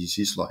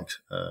agencies like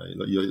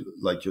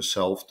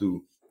yourself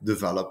to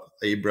develop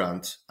a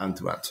brand end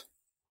to end.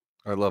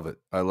 I love it.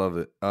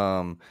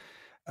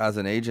 As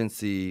an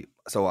agency,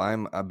 so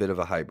I'm a bit of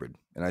a hybrid,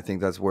 and I think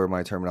that's where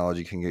my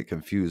terminology can get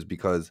confused,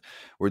 because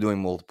we're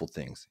doing multiple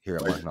things here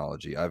at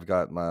Marknology. I've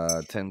got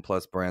my 10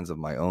 plus brands of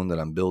my own that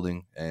I'm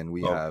building, and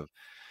we have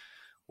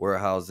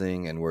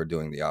warehousing, and we're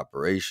doing the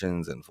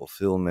operations and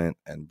fulfillment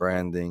and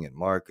branding and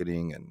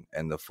marketing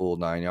and the full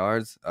 9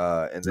 yards.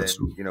 And then,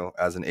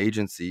 as an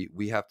agency,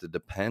 we have to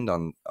depend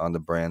on the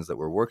brands that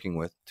we're working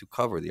with to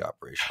cover the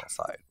operational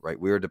side, right?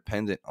 We are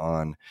dependent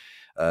on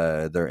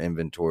their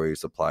inventory,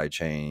 supply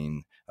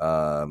chain,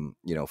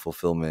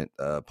 fulfillment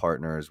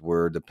partners.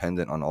 We're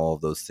dependent on all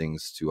of those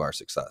things to our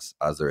success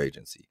as their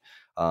agency.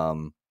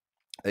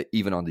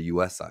 even on the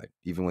US side,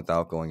 even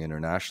without going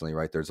internationally,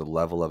 right? There's a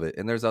level of it.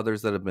 And there's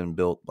others that have been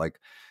built, like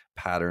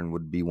Pattern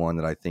would be one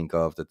that I think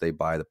of, that they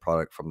buy the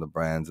product from the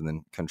brands and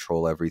then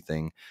control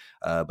everything.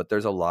 But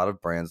there's a lot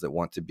of brands that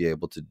want to be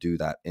able to do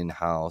that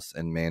in-house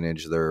and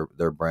manage their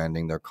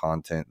branding, their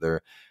content,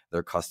 their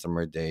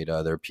customer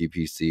data, their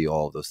PPC,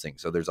 all of those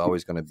things. So there's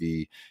always going to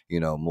be,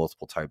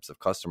 multiple types of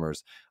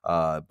customers.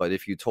 But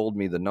if you told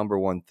me the number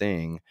one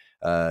thing,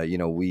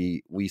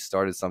 we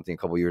started something a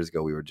couple years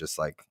ago. We were just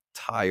like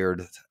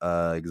tired,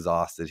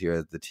 exhausted here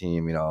at the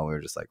team. We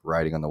were just like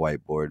writing on the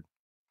whiteboard,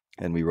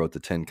 and we wrote the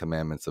 10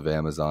 commandments of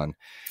Amazon.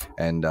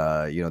 And,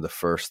 the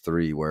first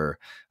 3 were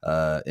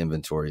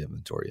inventory,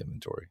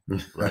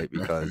 right?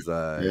 Because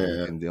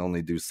you can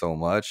only do so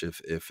much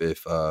if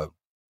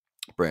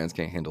brands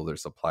can't handle their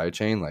supply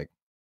chain, like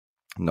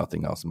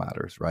nothing else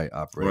matters, right?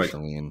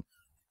 Operationally. Right.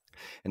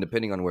 And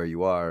depending on where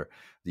you are,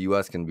 the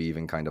US can be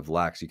even kind of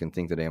lax. You can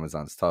think that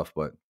Amazon's tough,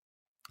 but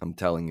I'm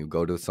telling you,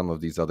 go to some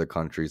of these other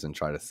countries and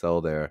try to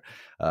sell there,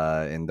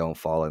 and don't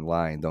fall in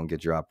line. Don't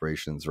get your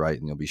operations right,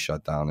 and you'll be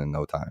shut down in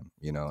no time.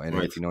 And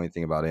right. If you know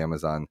anything about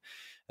Amazon,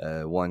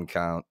 one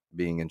count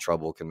being in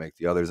trouble can make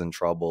the others in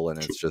trouble,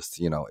 and it's just,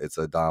 it's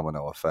a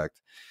domino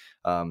effect.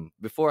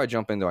 Before I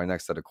jump into our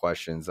next set of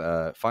questions,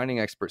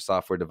 finding expert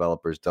software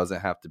developers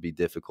doesn't have to be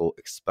difficult,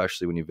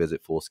 especially when you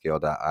visit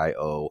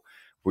Fullscale.io,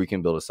 where you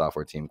can build a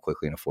software team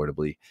quickly and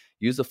affordably.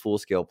 Use the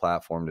Fullscale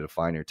platform to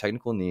define your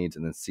technical needs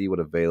and then see what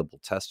available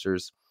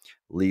testers,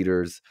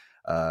 leaders,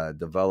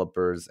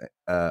 developers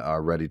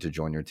are ready to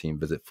join your team.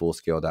 Visit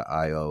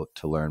Fullscale.io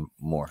to learn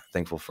more.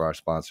 Thankful for our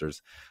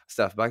sponsors.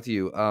 Steph, back to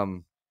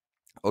you.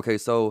 Okay,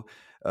 so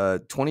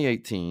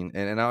 2018,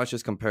 and I was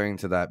just comparing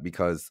to that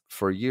because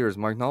for years,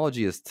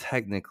 Marknology is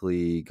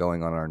technically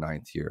going on our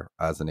 9th year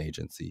as an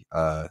agency.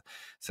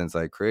 Since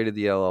I created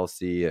the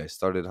LLC, I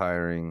started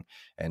hiring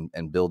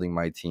and building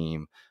my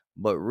team.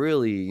 But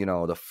really,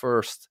 the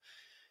first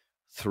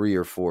 3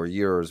 or 4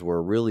 years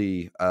were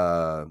really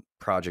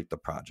project to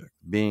project,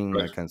 being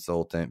right. A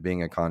consultant,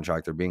 being a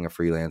contractor, being a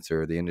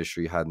freelancer. The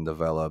industry hadn't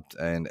developed,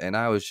 and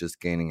I was just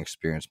gaining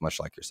experience, much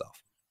like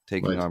yourself.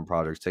 Taking right. on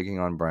projects, taking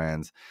on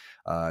brands,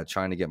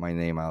 trying to get my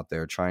name out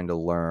there, trying to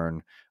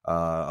learn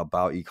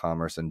about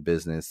e-commerce and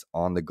business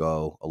on the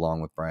go along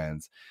with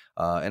brands.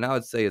 And I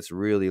would say it's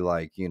really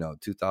like,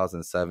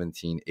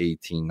 2017,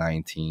 18,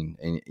 19.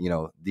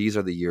 And, these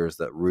are the years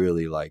that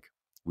really like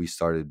we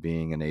started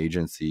being an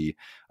agency,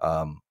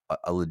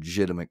 a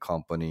legitimate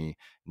company,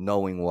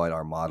 knowing what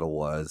our model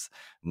was,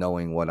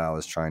 knowing what I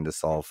was trying to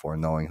solve for,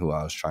 knowing who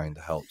I was trying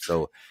to help.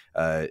 So,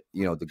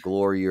 the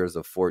glory years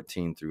of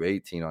 14 through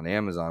 18 on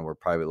Amazon, where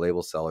private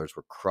label sellers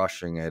were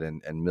crushing it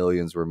and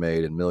millions were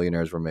made and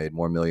millionaires were made,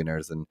 more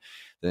millionaires than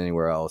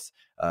anywhere else.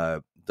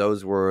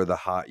 Those were the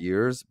hot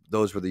years.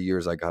 Those were the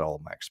years I got all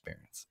of my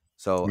experience.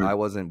 So I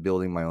wasn't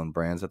building my own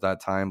brands at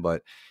that time,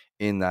 but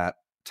in that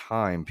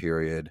time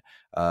period,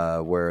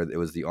 where it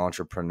was the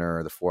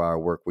entrepreneur, the 4-hour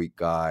work week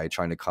guy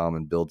trying to come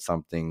and build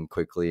something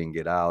quickly and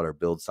get out, or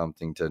build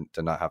something to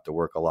not have to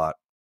work a lot.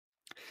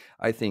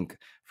 I think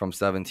from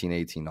 17,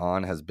 18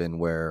 on has been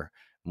where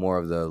more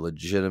of the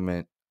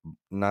legitimate,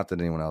 not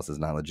that anyone else is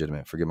not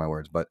legitimate, forget my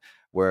words, but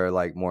where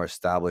like more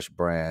established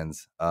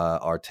brands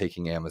are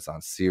taking Amazon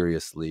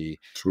seriously.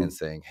 True. And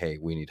saying, hey,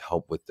 we need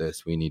help with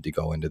this. We need to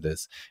go into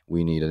this.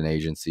 We need an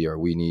agency, or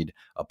we need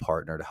a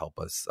partner to help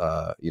us,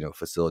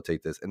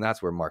 facilitate this. And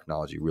that's where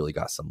Marknology really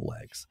got some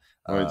legs,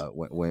 right.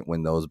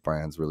 When those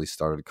brands really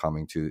started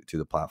coming to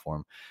the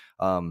platform.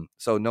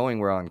 So knowing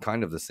we're on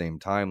kind of the same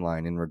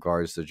timeline in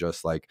regards to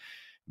just like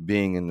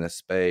being in this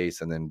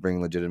space and then bring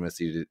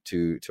legitimacy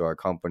to our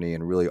company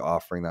and really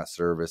offering that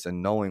service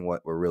and knowing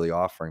what we're really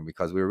offering,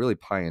 because we were really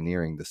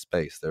pioneering the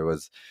space. There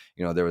was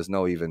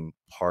no even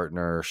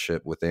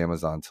partnership with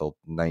Amazon until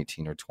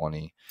 19 or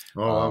 20.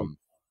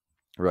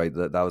 Right.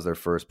 That was their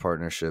first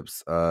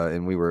partnerships.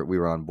 And we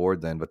were on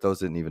board then, but those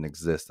didn't even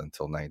exist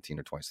until 19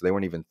 or 20. So they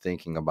weren't even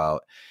thinking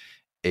about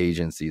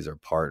agencies or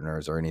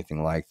partners or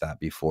anything like that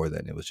before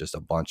then. It was just a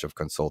bunch of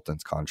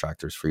consultants,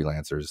 contractors,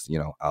 freelancers,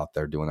 out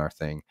there doing our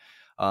thing.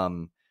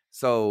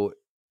 So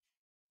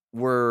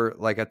we're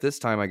like at this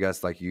time, I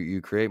guess, like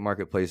you create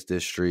Marketplace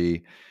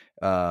Distry,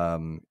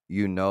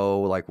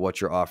 like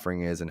what your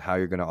offering is and how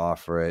you're going to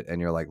offer it.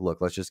 And you're like,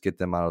 look, let's just get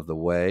them out of the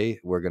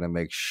way. We're going to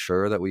make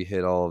sure that we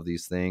hit all of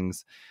these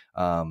things.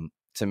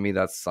 To me,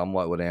 that's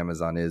somewhat what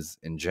Amazon is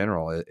in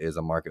general, is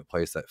a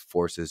marketplace that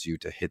forces you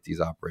to hit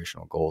these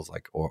operational goals,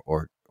 like,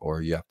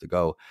 or you have to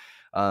go.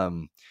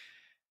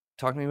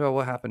 Talk to me about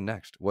what happened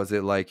next. Was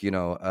it like,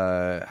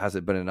 has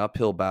it been an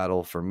uphill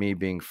battle for me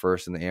being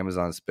first in the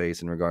Amazon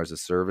space in regards to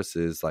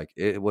services? Like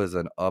it was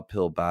an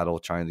uphill battle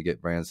trying to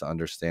get brands to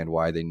understand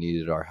why they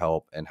needed our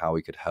help and how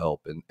we could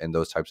help and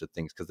those types of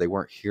things, because they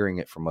weren't hearing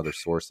it from other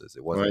sources.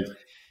 It wasn't right.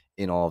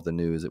 in all of the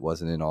news. It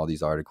wasn't in all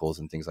these articles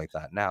and things like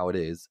that. Now it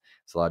is.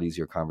 It's a lot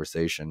easier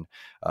conversation.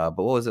 But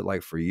what was it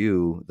like for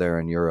you there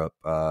in Europe,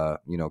 kind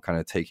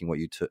of taking what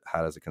you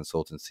had as a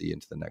consultancy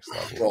into the next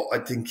level? Well, I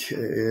think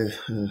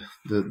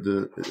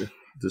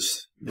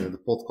the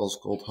podcast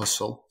called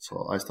Hustle.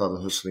 So I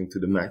started hustling to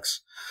the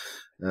max,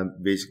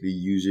 basically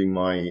using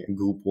my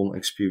Groupon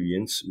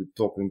experience,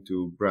 talking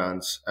to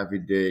brands every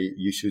day.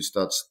 You should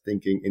start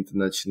thinking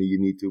internationally. You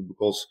need to,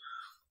 because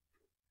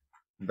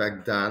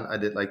back then I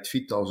did like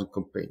 3,000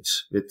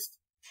 campaigns with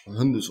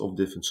hundreds of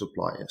different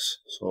suppliers.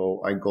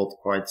 So I got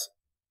quite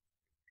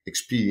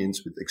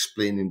experience with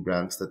explaining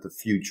brands that the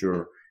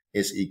future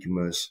is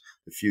e-commerce,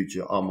 the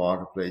future are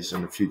marketplace,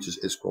 and the future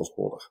is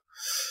cross-border.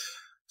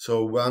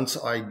 So once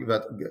I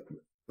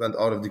went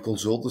out of the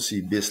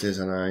consultancy business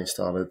and I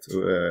started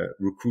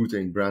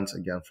recruiting brands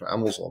again for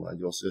Amazon, I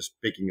was just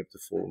picking up the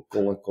phone,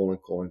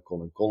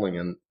 calling,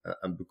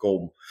 and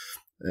become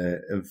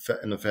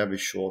in a very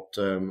short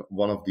term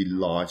one of the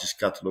largest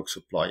catalog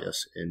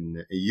suppliers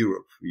in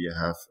Europe. We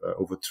have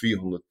over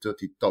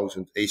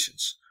 330,000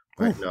 agents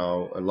right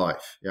now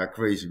alive. Yeah,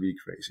 crazy, really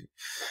crazy.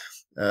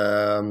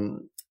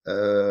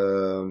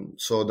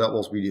 So that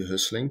was really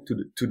hustling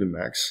to the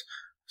max,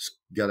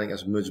 getting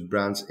as much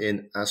brands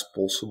in as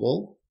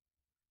possible.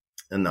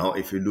 And now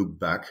if you look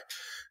back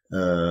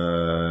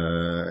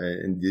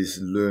in this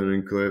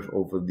learning curve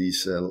over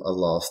these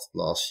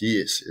last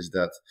years, is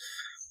that,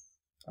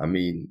 I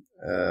mean,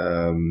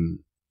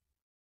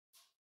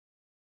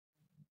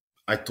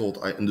 I thought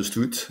I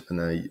understood,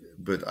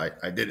 but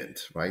I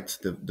didn't, right?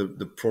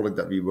 The product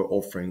that we were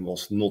offering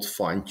was not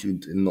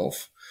fine-tuned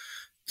enough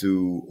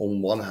to,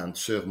 on one hand,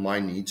 serve my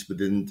needs, but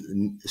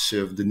didn't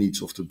serve the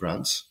needs of the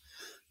brands.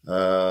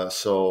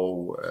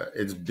 So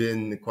it's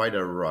been quite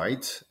a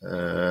ride,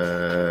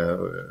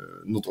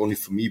 not only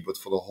for me, but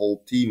for the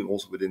whole team.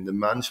 Also within the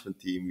management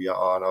team, we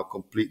are now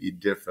completely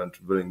different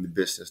running the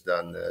business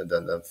than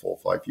 4 or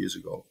 5 years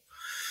ago.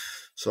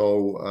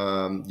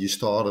 So you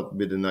started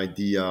with an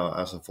idea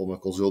from a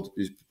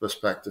consultant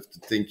perspective to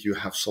think you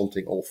have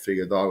something all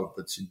figured out,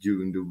 but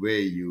during the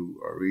way you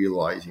are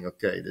realizing,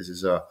 okay, this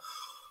is a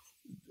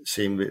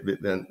same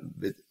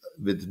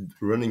with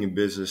running a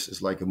business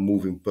is like a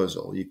moving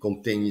puzzle. You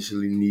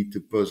continuously need to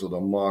puzzle the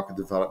market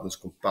developments,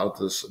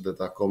 competitors that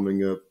are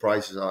coming up,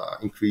 prices are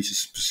increases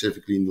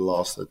specifically in the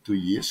last 2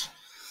 years.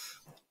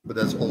 But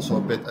that's also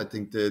a bit, I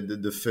think,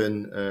 the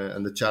fun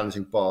and the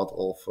challenging part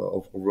of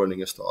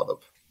running a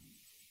startup.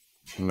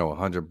 No,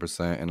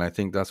 100%. And I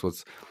think that's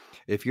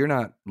if you're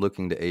not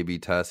looking to A/B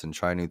test and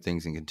try new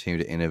things and continue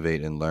to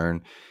innovate and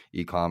learn,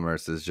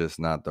 e-commerce is just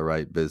not the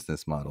right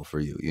business model for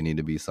you. You need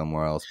to be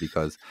somewhere else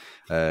because,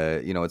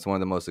 it's one of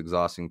the most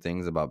exhausting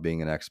things about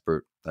being an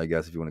expert, I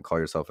guess, if you want to call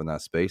yourself in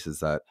that space, is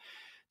that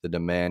the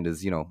demand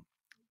is,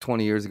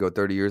 20 years ago,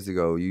 30 years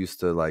ago, you used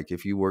to, like,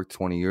 if you worked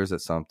 20 years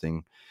at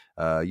something,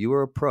 you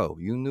were a pro.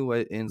 You knew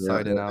it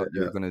inside and out.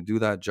 You were going to do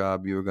that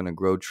job. You were going to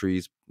grow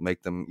trees,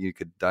 make them, you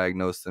could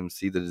diagnose them,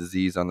 see the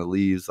disease on the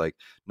leaves, like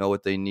know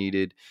what they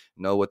needed,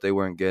 know what they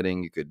weren't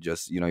getting. You could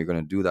just, you're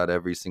going to do that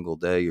every single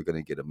day. You're going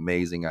to get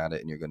amazing at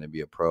it and you're going to be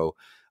a pro.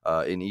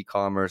 In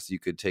e-commerce, you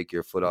could take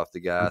your foot off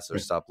the gas or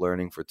stop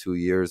learning for 2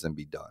 years and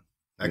be done.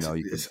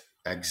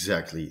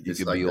 Exactly. You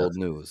could be old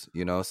news,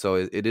 so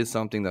it is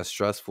something that's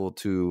stressful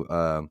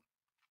to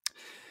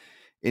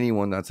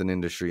anyone that's an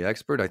industry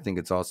expert. I think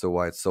it's also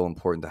why it's so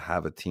important to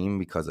have a team,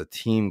 because a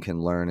team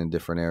can learn in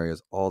different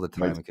areas all the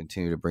time and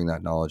continue to bring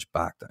that knowledge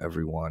back to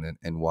everyone.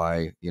 And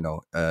why,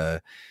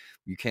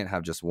 you can't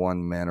have just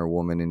one man or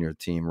woman in your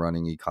team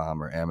running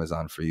e-com or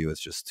Amazon for you.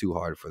 It's just too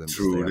hard for them.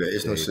 True, there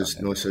is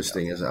no such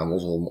thing as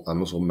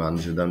Amazon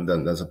manager. Then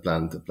there's a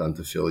plan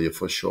to failure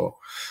for sure.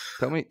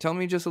 Tell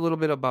me just a little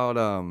bit about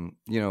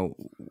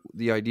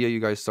the idea you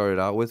guys started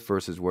out with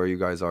versus where you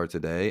guys are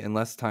today, and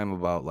less time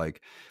about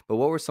but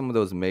what were some of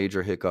those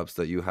major hiccups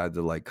that you had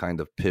to kind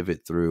of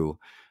pivot through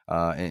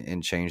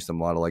and change the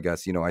model? I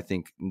guess, I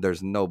think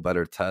there's no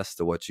better test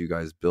to what you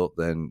guys built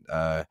than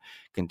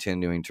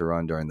continuing to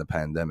run during the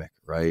pandemic,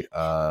 right?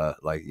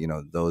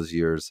 Those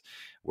years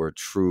were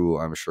true,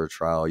 I'm sure,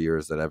 trial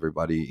years that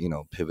everybody,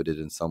 pivoted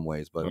in some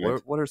ways. But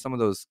what are some of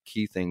those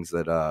key things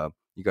that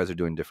you guys are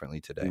doing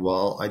differently today?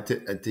 Well, I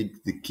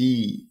think the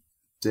key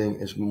thing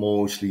is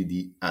mostly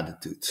the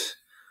attitude,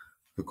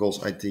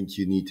 because I think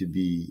you need to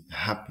be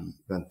happy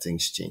when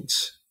things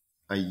change.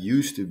 I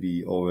used to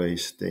be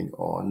always think,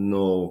 oh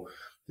no,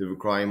 the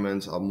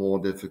requirements are more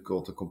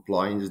difficult, the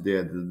compliance is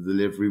there, the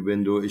delivery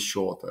window is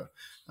shorter.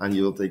 And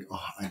you'll think,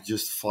 oh, I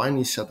just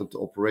finally set up the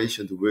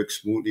operation to work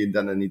smoothly and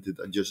then I need to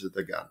adjust it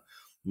again.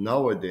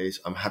 Nowadays,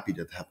 I'm happy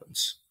that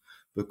happens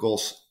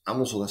because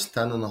Amazon has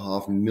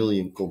 10.5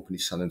 million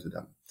companies selling to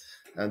them.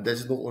 And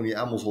that's not only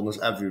Amazon, it's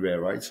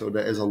everywhere, right? So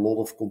there is a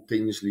lot of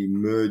continuously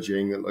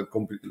merging,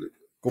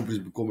 companies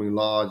becoming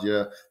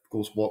larger,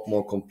 becomes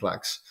more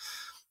complex.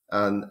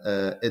 And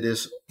it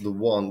is the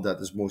one that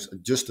is most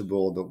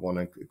adjustable, the one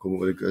I come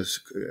with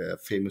a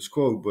famous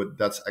quote, but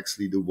that's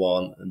actually the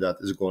one that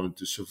is going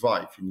to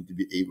survive. You need to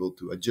be able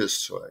to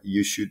adjust. So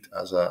you should,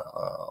 as an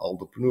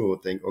entrepreneur,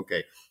 think,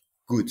 okay,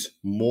 good,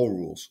 more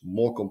rules,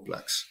 more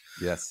complex.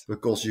 Yes.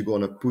 Because you're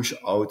going to push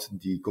out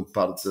the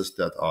competitors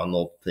that are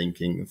not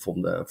thinking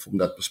from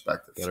that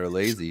perspective. That are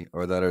lazy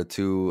or that are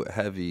too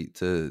heavy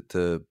to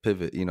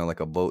pivot,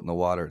 like a boat in the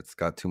water. It's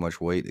got too much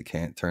weight. It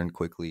can't turn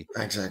quickly.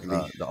 Exactly.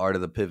 The art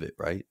of the pivot,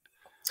 right?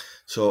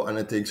 So, and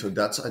I think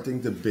that's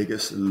the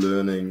biggest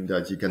learning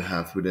that you can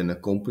have within a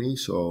company.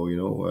 So,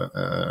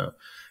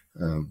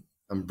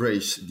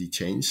 embrace the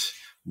change,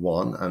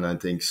 one. And I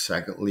think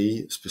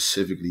secondly,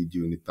 specifically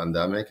during the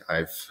pandemic,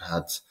 I've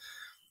had,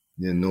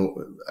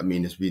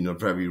 it's been a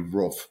very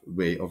rough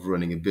way of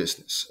running a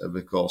business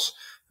because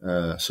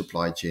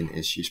supply chain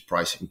issues,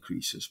 price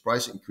increases.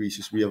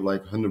 We have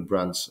like 100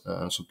 brands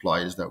and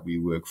suppliers that we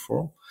work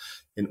for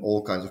in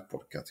all kinds of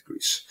product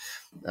categories.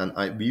 And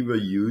we were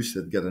used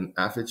to get an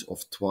average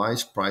of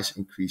twice price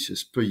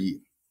increases per year.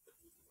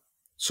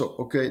 So,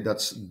 okay,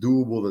 that's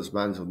doable. That's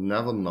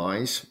never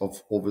nice,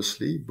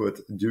 obviously.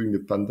 But during the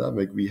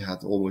pandemic, we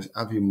had almost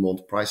every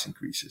month price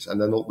increases. And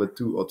then not with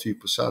 2 or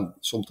 3%,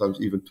 sometimes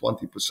even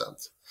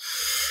 20%.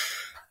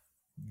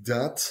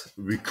 That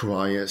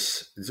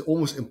requires, it's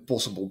almost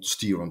impossible to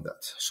steer on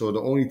that. So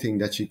the only thing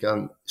that you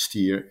can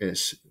steer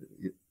is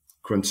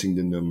crunching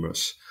the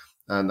numbers.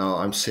 And now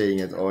I'm saying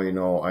it,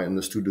 I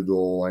understood it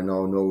all. I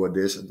now know what it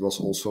is. It was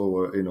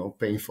also,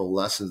 painful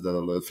lessons that I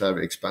learned,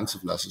 very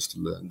expensive lessons to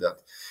learn that,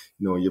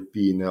 your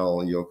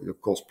P&L, your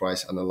cost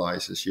price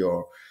analysis,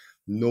 your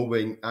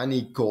knowing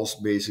any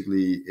cost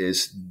basically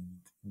is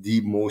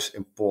the most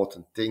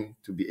important thing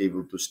to be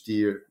able to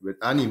steer with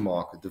any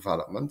market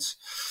developments.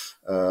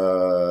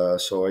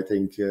 So I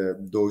think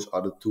those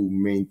are the two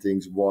main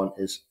things. One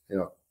is,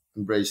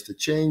 embrace the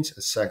change.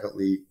 And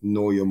secondly,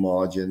 know your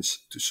margins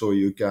so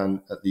you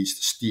can at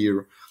least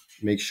steer,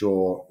 make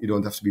sure you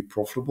don't have to be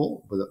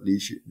profitable, but at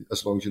least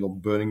as long as you're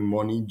not burning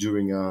money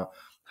during a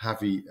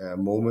heavy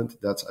moment,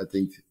 that's, I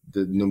think,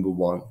 the number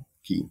one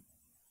key.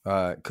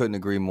 Couldn't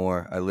agree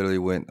more. I literally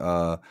went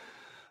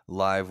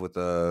live with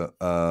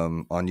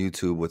on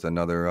YouTube with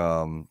another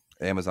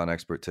Amazon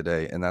expert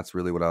today, and that's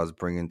really what I was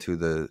bringing to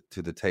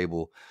the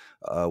table,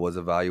 was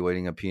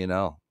evaluating a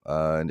P&L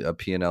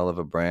of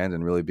a brand,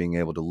 and really being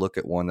able to look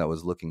at one that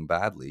was looking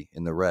badly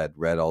in the red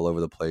all over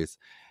the place,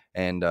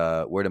 and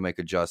where to make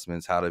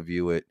adjustments, how to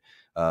view it,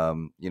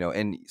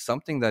 and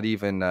something that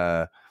even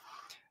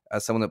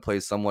as someone that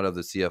plays somewhat of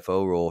the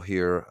CFO role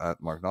here at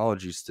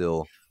Marknology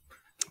still,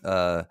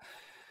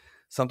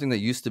 something that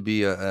used to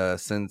be a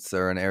sense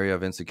or an area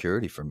of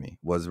insecurity for me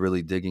was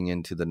really digging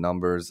into the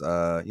numbers.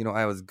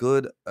 I was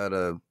good at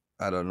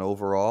an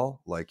overall,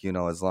 like,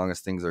 as long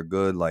as things are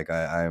good, like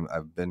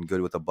I've been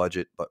good with a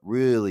budget, but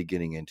really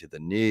getting into the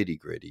nitty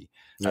gritty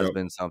has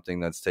been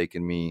something that's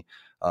taken me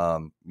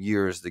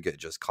years to get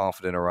just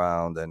confident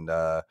around. And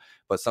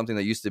but something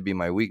that used to be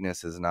my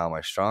weakness is now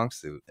my strong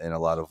suit in a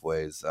lot of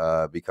ways,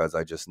 because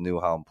I just knew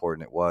how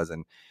important it was,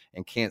 and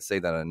can't say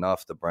that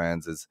enough. The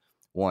brands is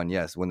one.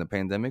 Yes, when the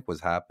pandemic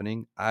was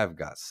happening, I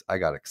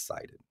got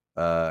excited,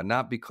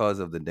 not because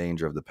of the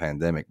danger of the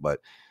pandemic,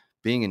 but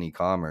being in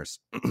e-commerce,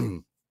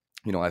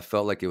 I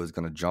felt like it was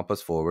going to jump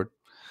us forward,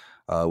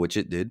 which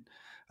it did.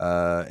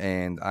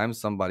 And I'm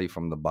somebody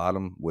from the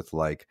bottom with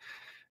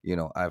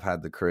I've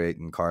had to create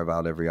and carve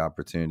out every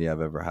opportunity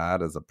I've ever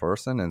had as a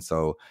person. And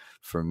so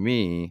for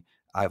me,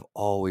 I've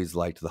always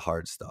liked the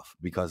hard stuff,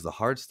 because the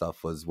hard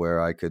stuff was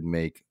where I could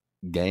make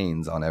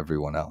gains on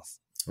everyone else.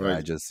 Right.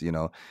 I just,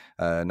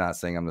 not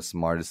saying I'm the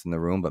smartest in the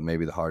room, but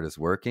maybe the hardest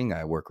working.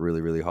 I work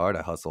really, really hard.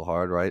 I hustle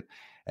hard. Right.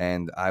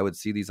 And I would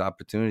see these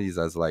opportunities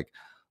as like,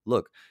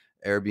 look,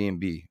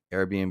 Airbnb,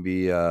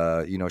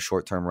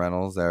 short-term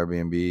rentals,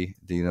 Airbnb.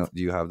 Do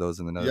you have those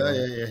in the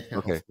Netherlands? Yeah.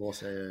 Okay. Of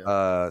course,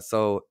 yeah.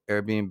 So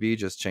Airbnb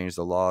just changed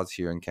the laws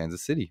here in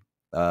Kansas City,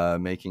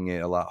 making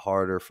it a lot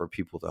harder for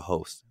people to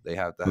host. They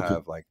have to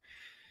have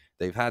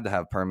they've had to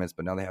have permits,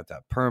 but now they have to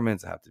have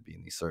permits. They have to be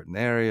in these certain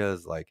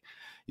areas. Like,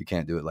 you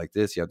can't do it like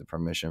this. You have the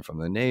permission from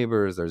the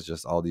neighbors. There's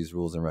just all these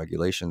rules and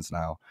regulations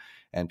now,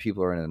 and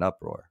people are in an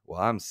uproar.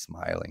 Well, I'm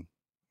smiling.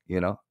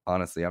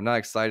 Honestly, I'm not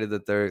excited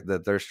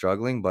that they're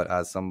struggling, but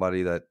as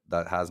somebody that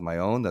has my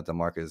own, that the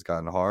market has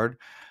gotten hard,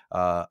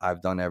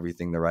 I've done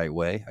everything the right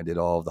way. I did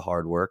all of the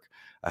hard work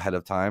ahead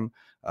of time,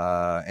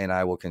 and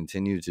I will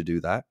continue to do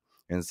that.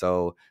 And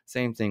so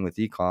same thing with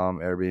e-com,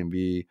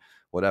 Airbnb,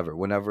 whatever.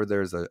 Whenever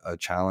there's a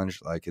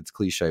challenge, like, it's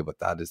cliche, but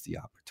that is the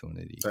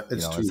opportunity.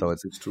 It's true. And so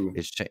it's true.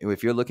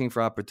 If you're looking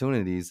for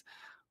opportunities,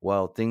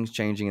 well, things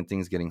changing and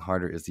things getting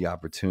harder is the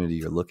opportunity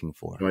you're looking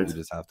for. Right. You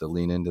just have to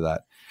lean into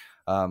that.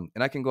 And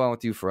I can go on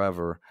with you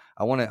forever.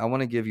 I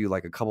want to give you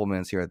like a couple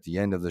minutes here at the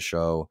end of the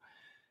show,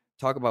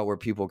 talk about where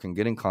people can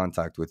get in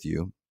contact with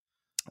you.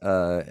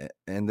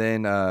 And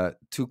then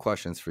two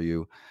questions for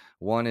you.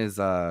 One is,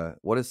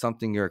 what is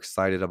something you're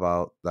excited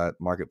about that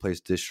Marketplace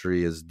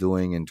Distry is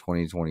doing in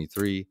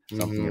 2023?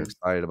 Something you're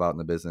excited about in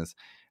the business,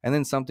 and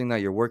then something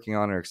that you're working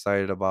on or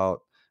excited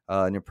about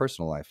in your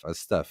personal life as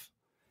Steph.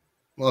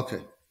 Okay,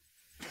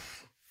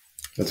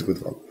 that's a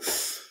good one.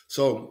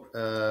 So,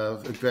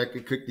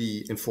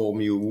 quickly inform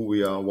you who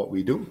we are, what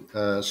we do.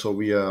 So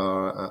we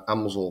are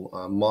Amazon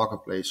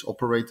marketplace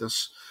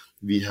operators.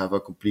 We have a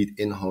complete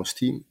in-house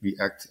team. We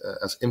act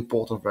as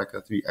importer of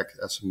record. We act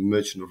as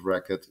merchant of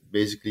record.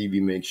 Basically, we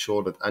make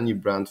sure that any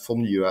brand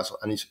from the US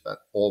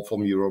or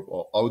from Europe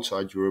or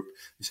outside Europe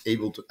is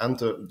able to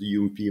enter the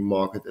European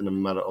market in a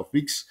matter of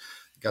weeks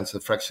against a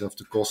fraction of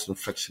the cost and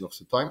a fraction of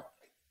the time.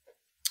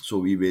 So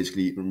we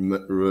basically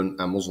run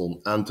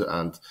Amazon end to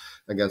end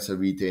against a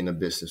retainer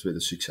business with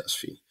a success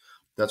fee.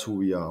 That's who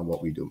we are and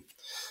what we do.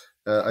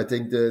 I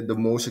think the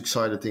most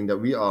exciting thing that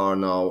we are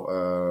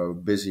now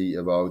busy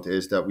about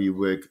is that we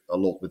work a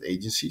lot with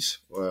agencies.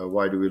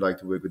 Why do we like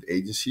to work with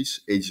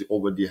agencies? Agencies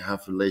already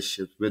have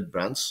relationships with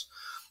brands.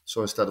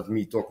 So instead of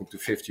me talking to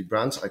 50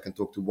 brands, I can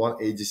talk to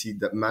one agency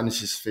that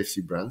manages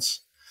 50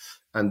 brands.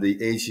 And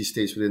the agency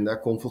stays within their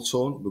comfort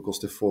zone because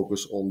they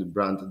focus on the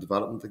brand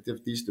development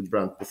activities, the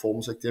brand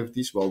performance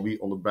activities, while we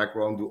on the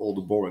background do all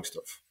the boring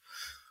stuff.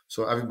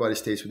 So everybody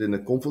stays within the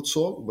comfort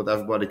zone, but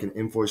everybody can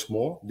invoice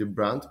more. The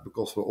brand,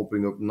 because we're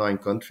opening up 9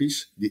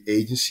 countries. The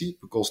agency,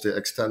 because they're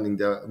extending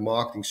their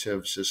marketing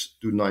services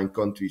to 9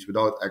 countries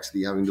without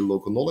actually having the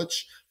local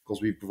knowledge,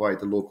 because we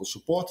provide the local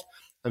support.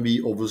 And we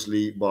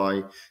obviously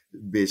by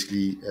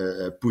basically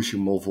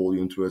pushing more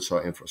volume towards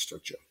our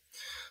infrastructure.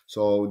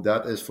 So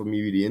that is for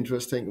me really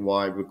interesting.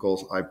 Why?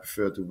 Because I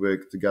prefer to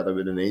work together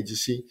with an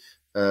agency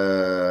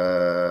and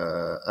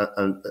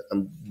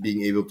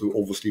being able to,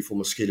 obviously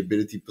from a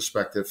scalability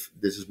perspective,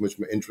 this is much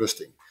more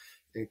interesting.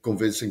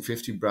 Convincing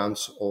 50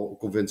 brands or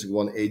convincing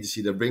one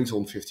agency that brings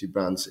on 50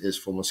 brands is,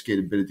 from a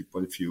scalability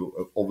point of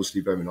view,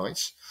 obviously very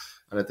nice.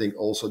 And I think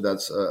also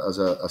that's as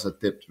a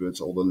tip towards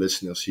all the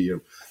listeners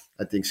here.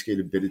 I think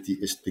scalability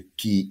is the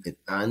key in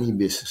any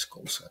business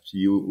concept.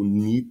 You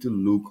need to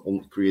look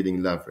on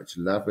creating leverage.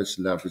 So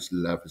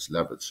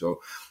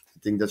I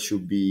think that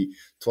should be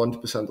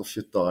 20% of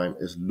your time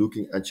is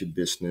looking at your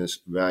business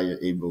where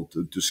you're able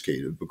to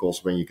scale it.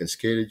 Because when you can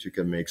scale it, you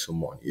can make some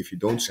money. If you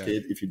don't scale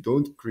it, if you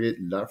don't create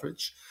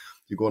leverage,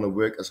 you're going to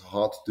work as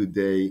hard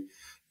today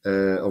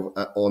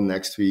or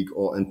next week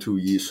or in 2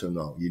 years from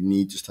now. You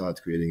need to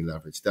start creating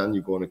leverage. Then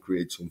you're going to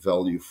create some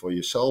value for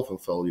yourself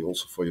and value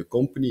also for your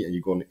company, and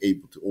you're going to be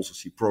able to also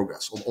see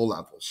progress on all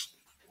levels.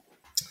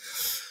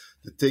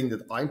 The thing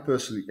that I'm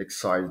personally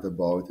excited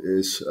about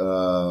is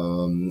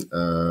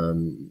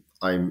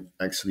I'm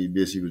actually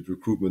busy with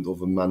recruitment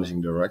of a managing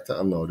director.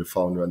 I'm now the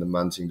founder and the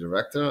managing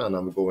director, and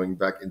I'm going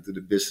back into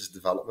the business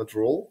development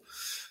role.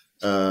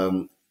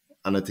 And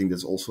I think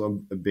that's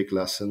also a big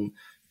lesson.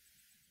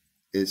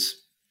 It's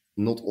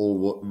not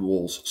all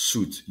roles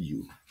suit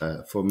you.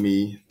 For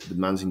me, the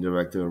managing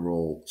director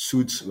role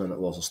suits when it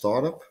was a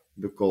startup,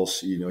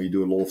 because you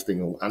do a lot of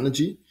things on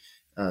energy,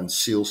 and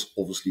sales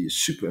obviously is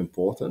super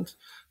important.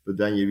 But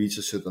then you reach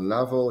a certain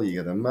level, you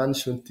get a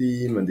management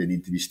team, and they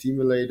need to be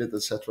stimulated,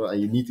 etc.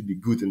 And you need to be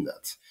good in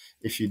that.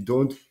 If you're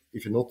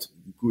not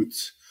good,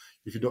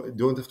 if you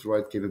don't have the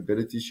right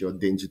capabilities, you're a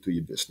danger to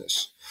your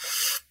business.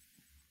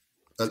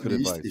 At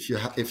least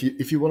advice.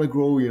 if you want to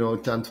grow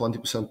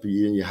 10-20% per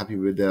year and you're happy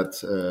with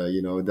that,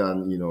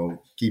 then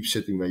keep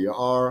sitting where you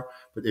are.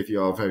 But if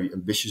you are very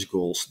ambitious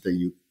goals, then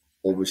you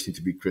always need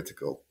to be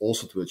critical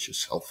also towards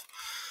yourself.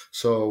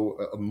 So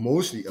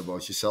mostly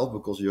about yourself,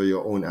 because you're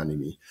your own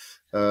enemy.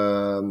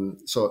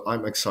 So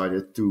I'm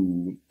excited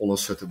to, on a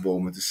certain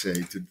moment, to say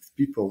to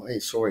people, hey,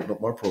 sorry,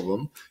 not my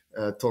problem.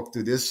 Talk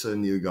to this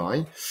new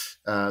guy.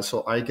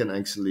 So I can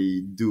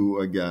actually do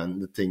again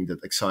the thing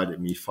that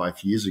excited me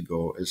 5 years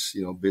ago is,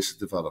 business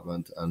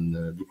development and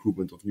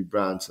recruitment of new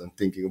brands and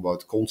thinking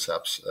about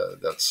concepts.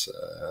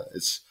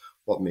 It's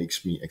what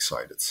makes me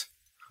excited.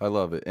 I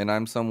love it. And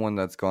I'm someone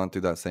that's gone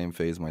through that same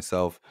phase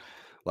myself.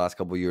 Last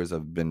couple of years,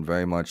 I've been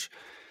very much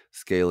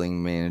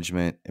scaling,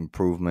 management,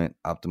 improvement,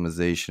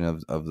 optimization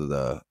of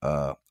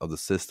the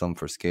system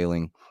for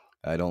scaling.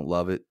 I don't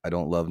love it. I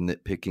don't love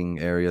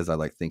nitpicking areas. I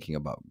like thinking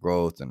about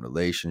growth and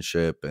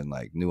relationship and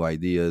like new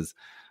ideas.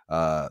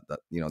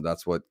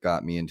 That's what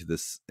got me into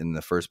this in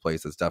the first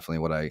place. That's definitely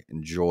what I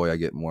enjoy. I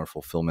get more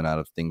fulfillment out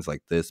of things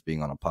like this,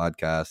 being on a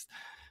podcast,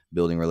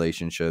 building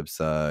relationships,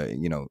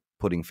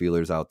 putting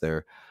feelers out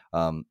there.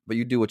 But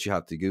you do what you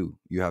have to do.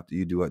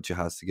 You do what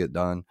has to get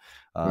done.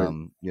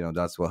 Right.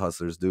 That's what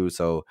hustlers do.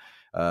 So,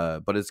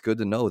 but it's good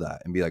to know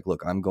that and be like,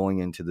 look, I'm going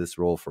into this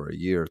role for a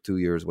year, 2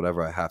 years,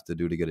 whatever I have to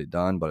do to get it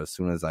done. But as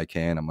soon as I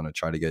can, I'm going to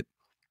try to get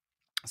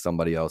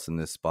somebody else in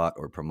this spot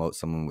or promote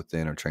someone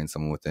within or train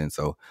someone within.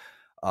 So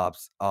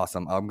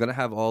awesome. I'm going to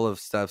have all of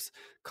Steph's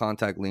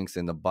contact links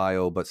in the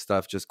bio, but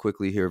Steph, just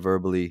quickly here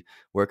verbally,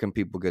 where can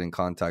people get in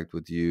contact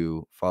with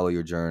you, follow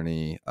your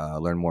journey,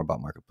 learn more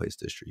about Marketplace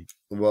Distri?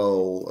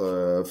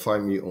 Well,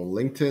 find me on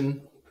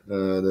LinkedIn,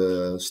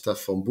 the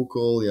Steph van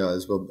Boekel. Yeah,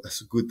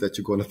 it's good that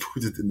you're going to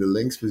put it in the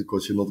links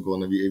because you're not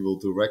going to be able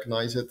to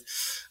recognize it.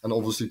 And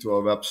obviously to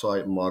our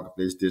website,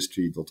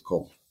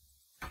 marketplacedistri.com.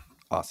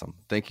 Awesome.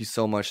 Thank you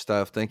so much,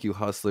 Steph. Thank you,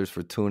 hustlers,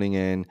 for tuning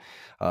in.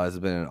 It's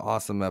been an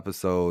awesome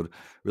episode,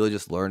 really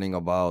just learning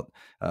about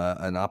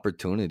an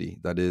opportunity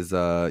that is,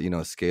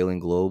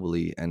 scaling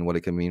globally and what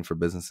it can mean for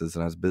businesses.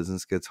 And as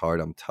business gets hard,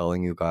 I'm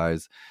telling you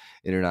guys,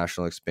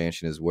 international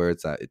expansion is where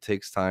it's at. It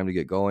takes time to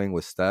get going.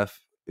 With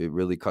Steph, it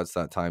really cuts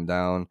that time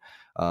down.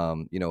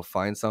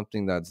 Find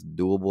something that's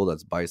doable,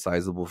 that's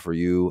bite-sizable for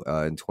you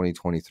in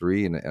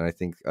 2023. And I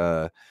think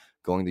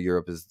going to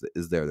Europe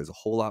is there. There's a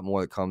whole lot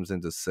more that comes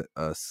into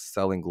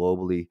selling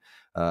globally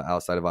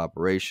outside of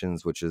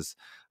operations, which is,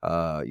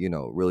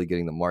 really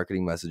getting the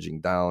marketing messaging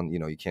down.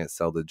 You can't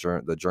sell the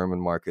German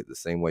market the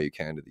same way you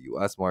can to the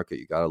U.S. market.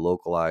 You got to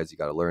localize. You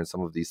got to learn some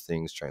of these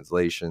things,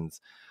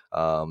 translations,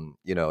 and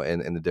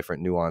the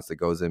different nuance that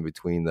goes in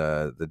between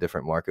the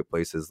different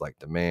marketplaces like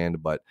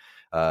demand. But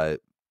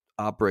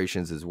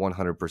operations is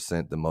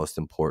 100% the most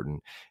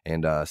important.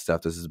 And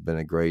Steph, this has been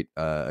a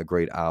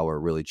great hour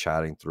really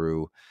chatting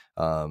through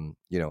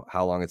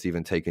how long it's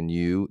even taken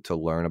you to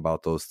learn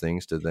about those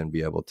things to then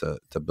be able to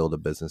build a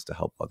business to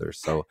help others.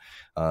 So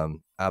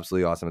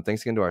absolutely awesome. And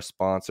thanks again to our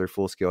sponsor,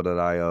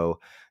 Fullscale.io.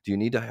 Do you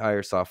need to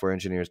hire software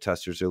engineers,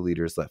 testers, or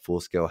leaders? Let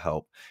Fullscale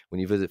help.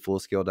 When you visit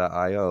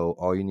Fullscale.io,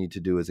 all you need to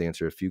do is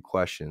answer a few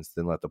questions,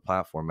 then let the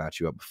platform match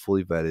you up with a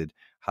fully vetted,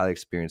 highly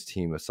experienced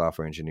team of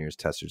software engineers,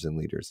 testers, and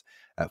leaders.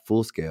 At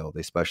Fullscale,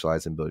 they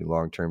specialize in building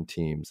long-term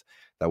teams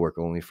that work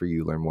only for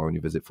you. Learn more when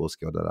you visit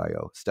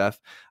Fullscale.io. Steph,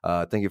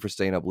 thank you for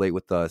staying up late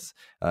with us,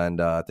 and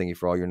thank you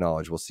for all your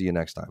knowledge. We'll see you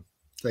next time.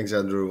 Thanks,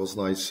 Andrew. It was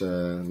nice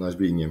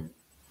being here.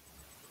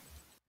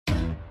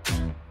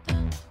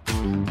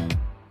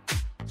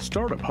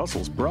 Startup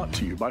Hustles brought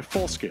to you by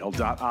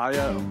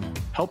Fullscale.io,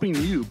 helping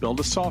you build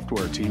a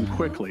software team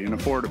quickly and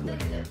affordably.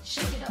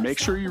 Make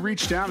sure you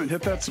reach down and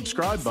hit that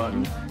subscribe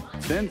button,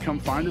 then come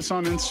find us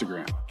on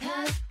Instagram.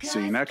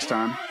 See you next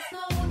time.